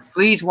 But you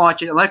please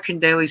watch it. Election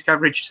Daily's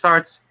coverage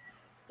starts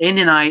in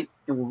the night.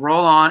 It will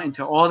roll on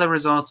until all the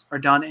results are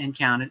done and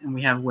counted, and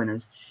we have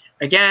winners.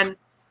 Again,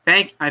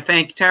 I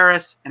thank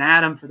Terrace and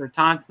Adam for their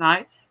time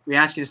tonight. We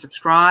ask you to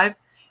subscribe,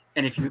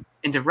 and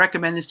to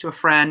recommend this to a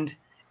friend,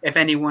 to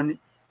anyone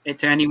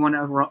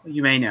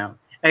you may know.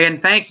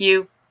 Again, thank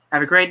you.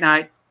 Have a great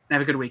night, and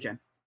have a good weekend.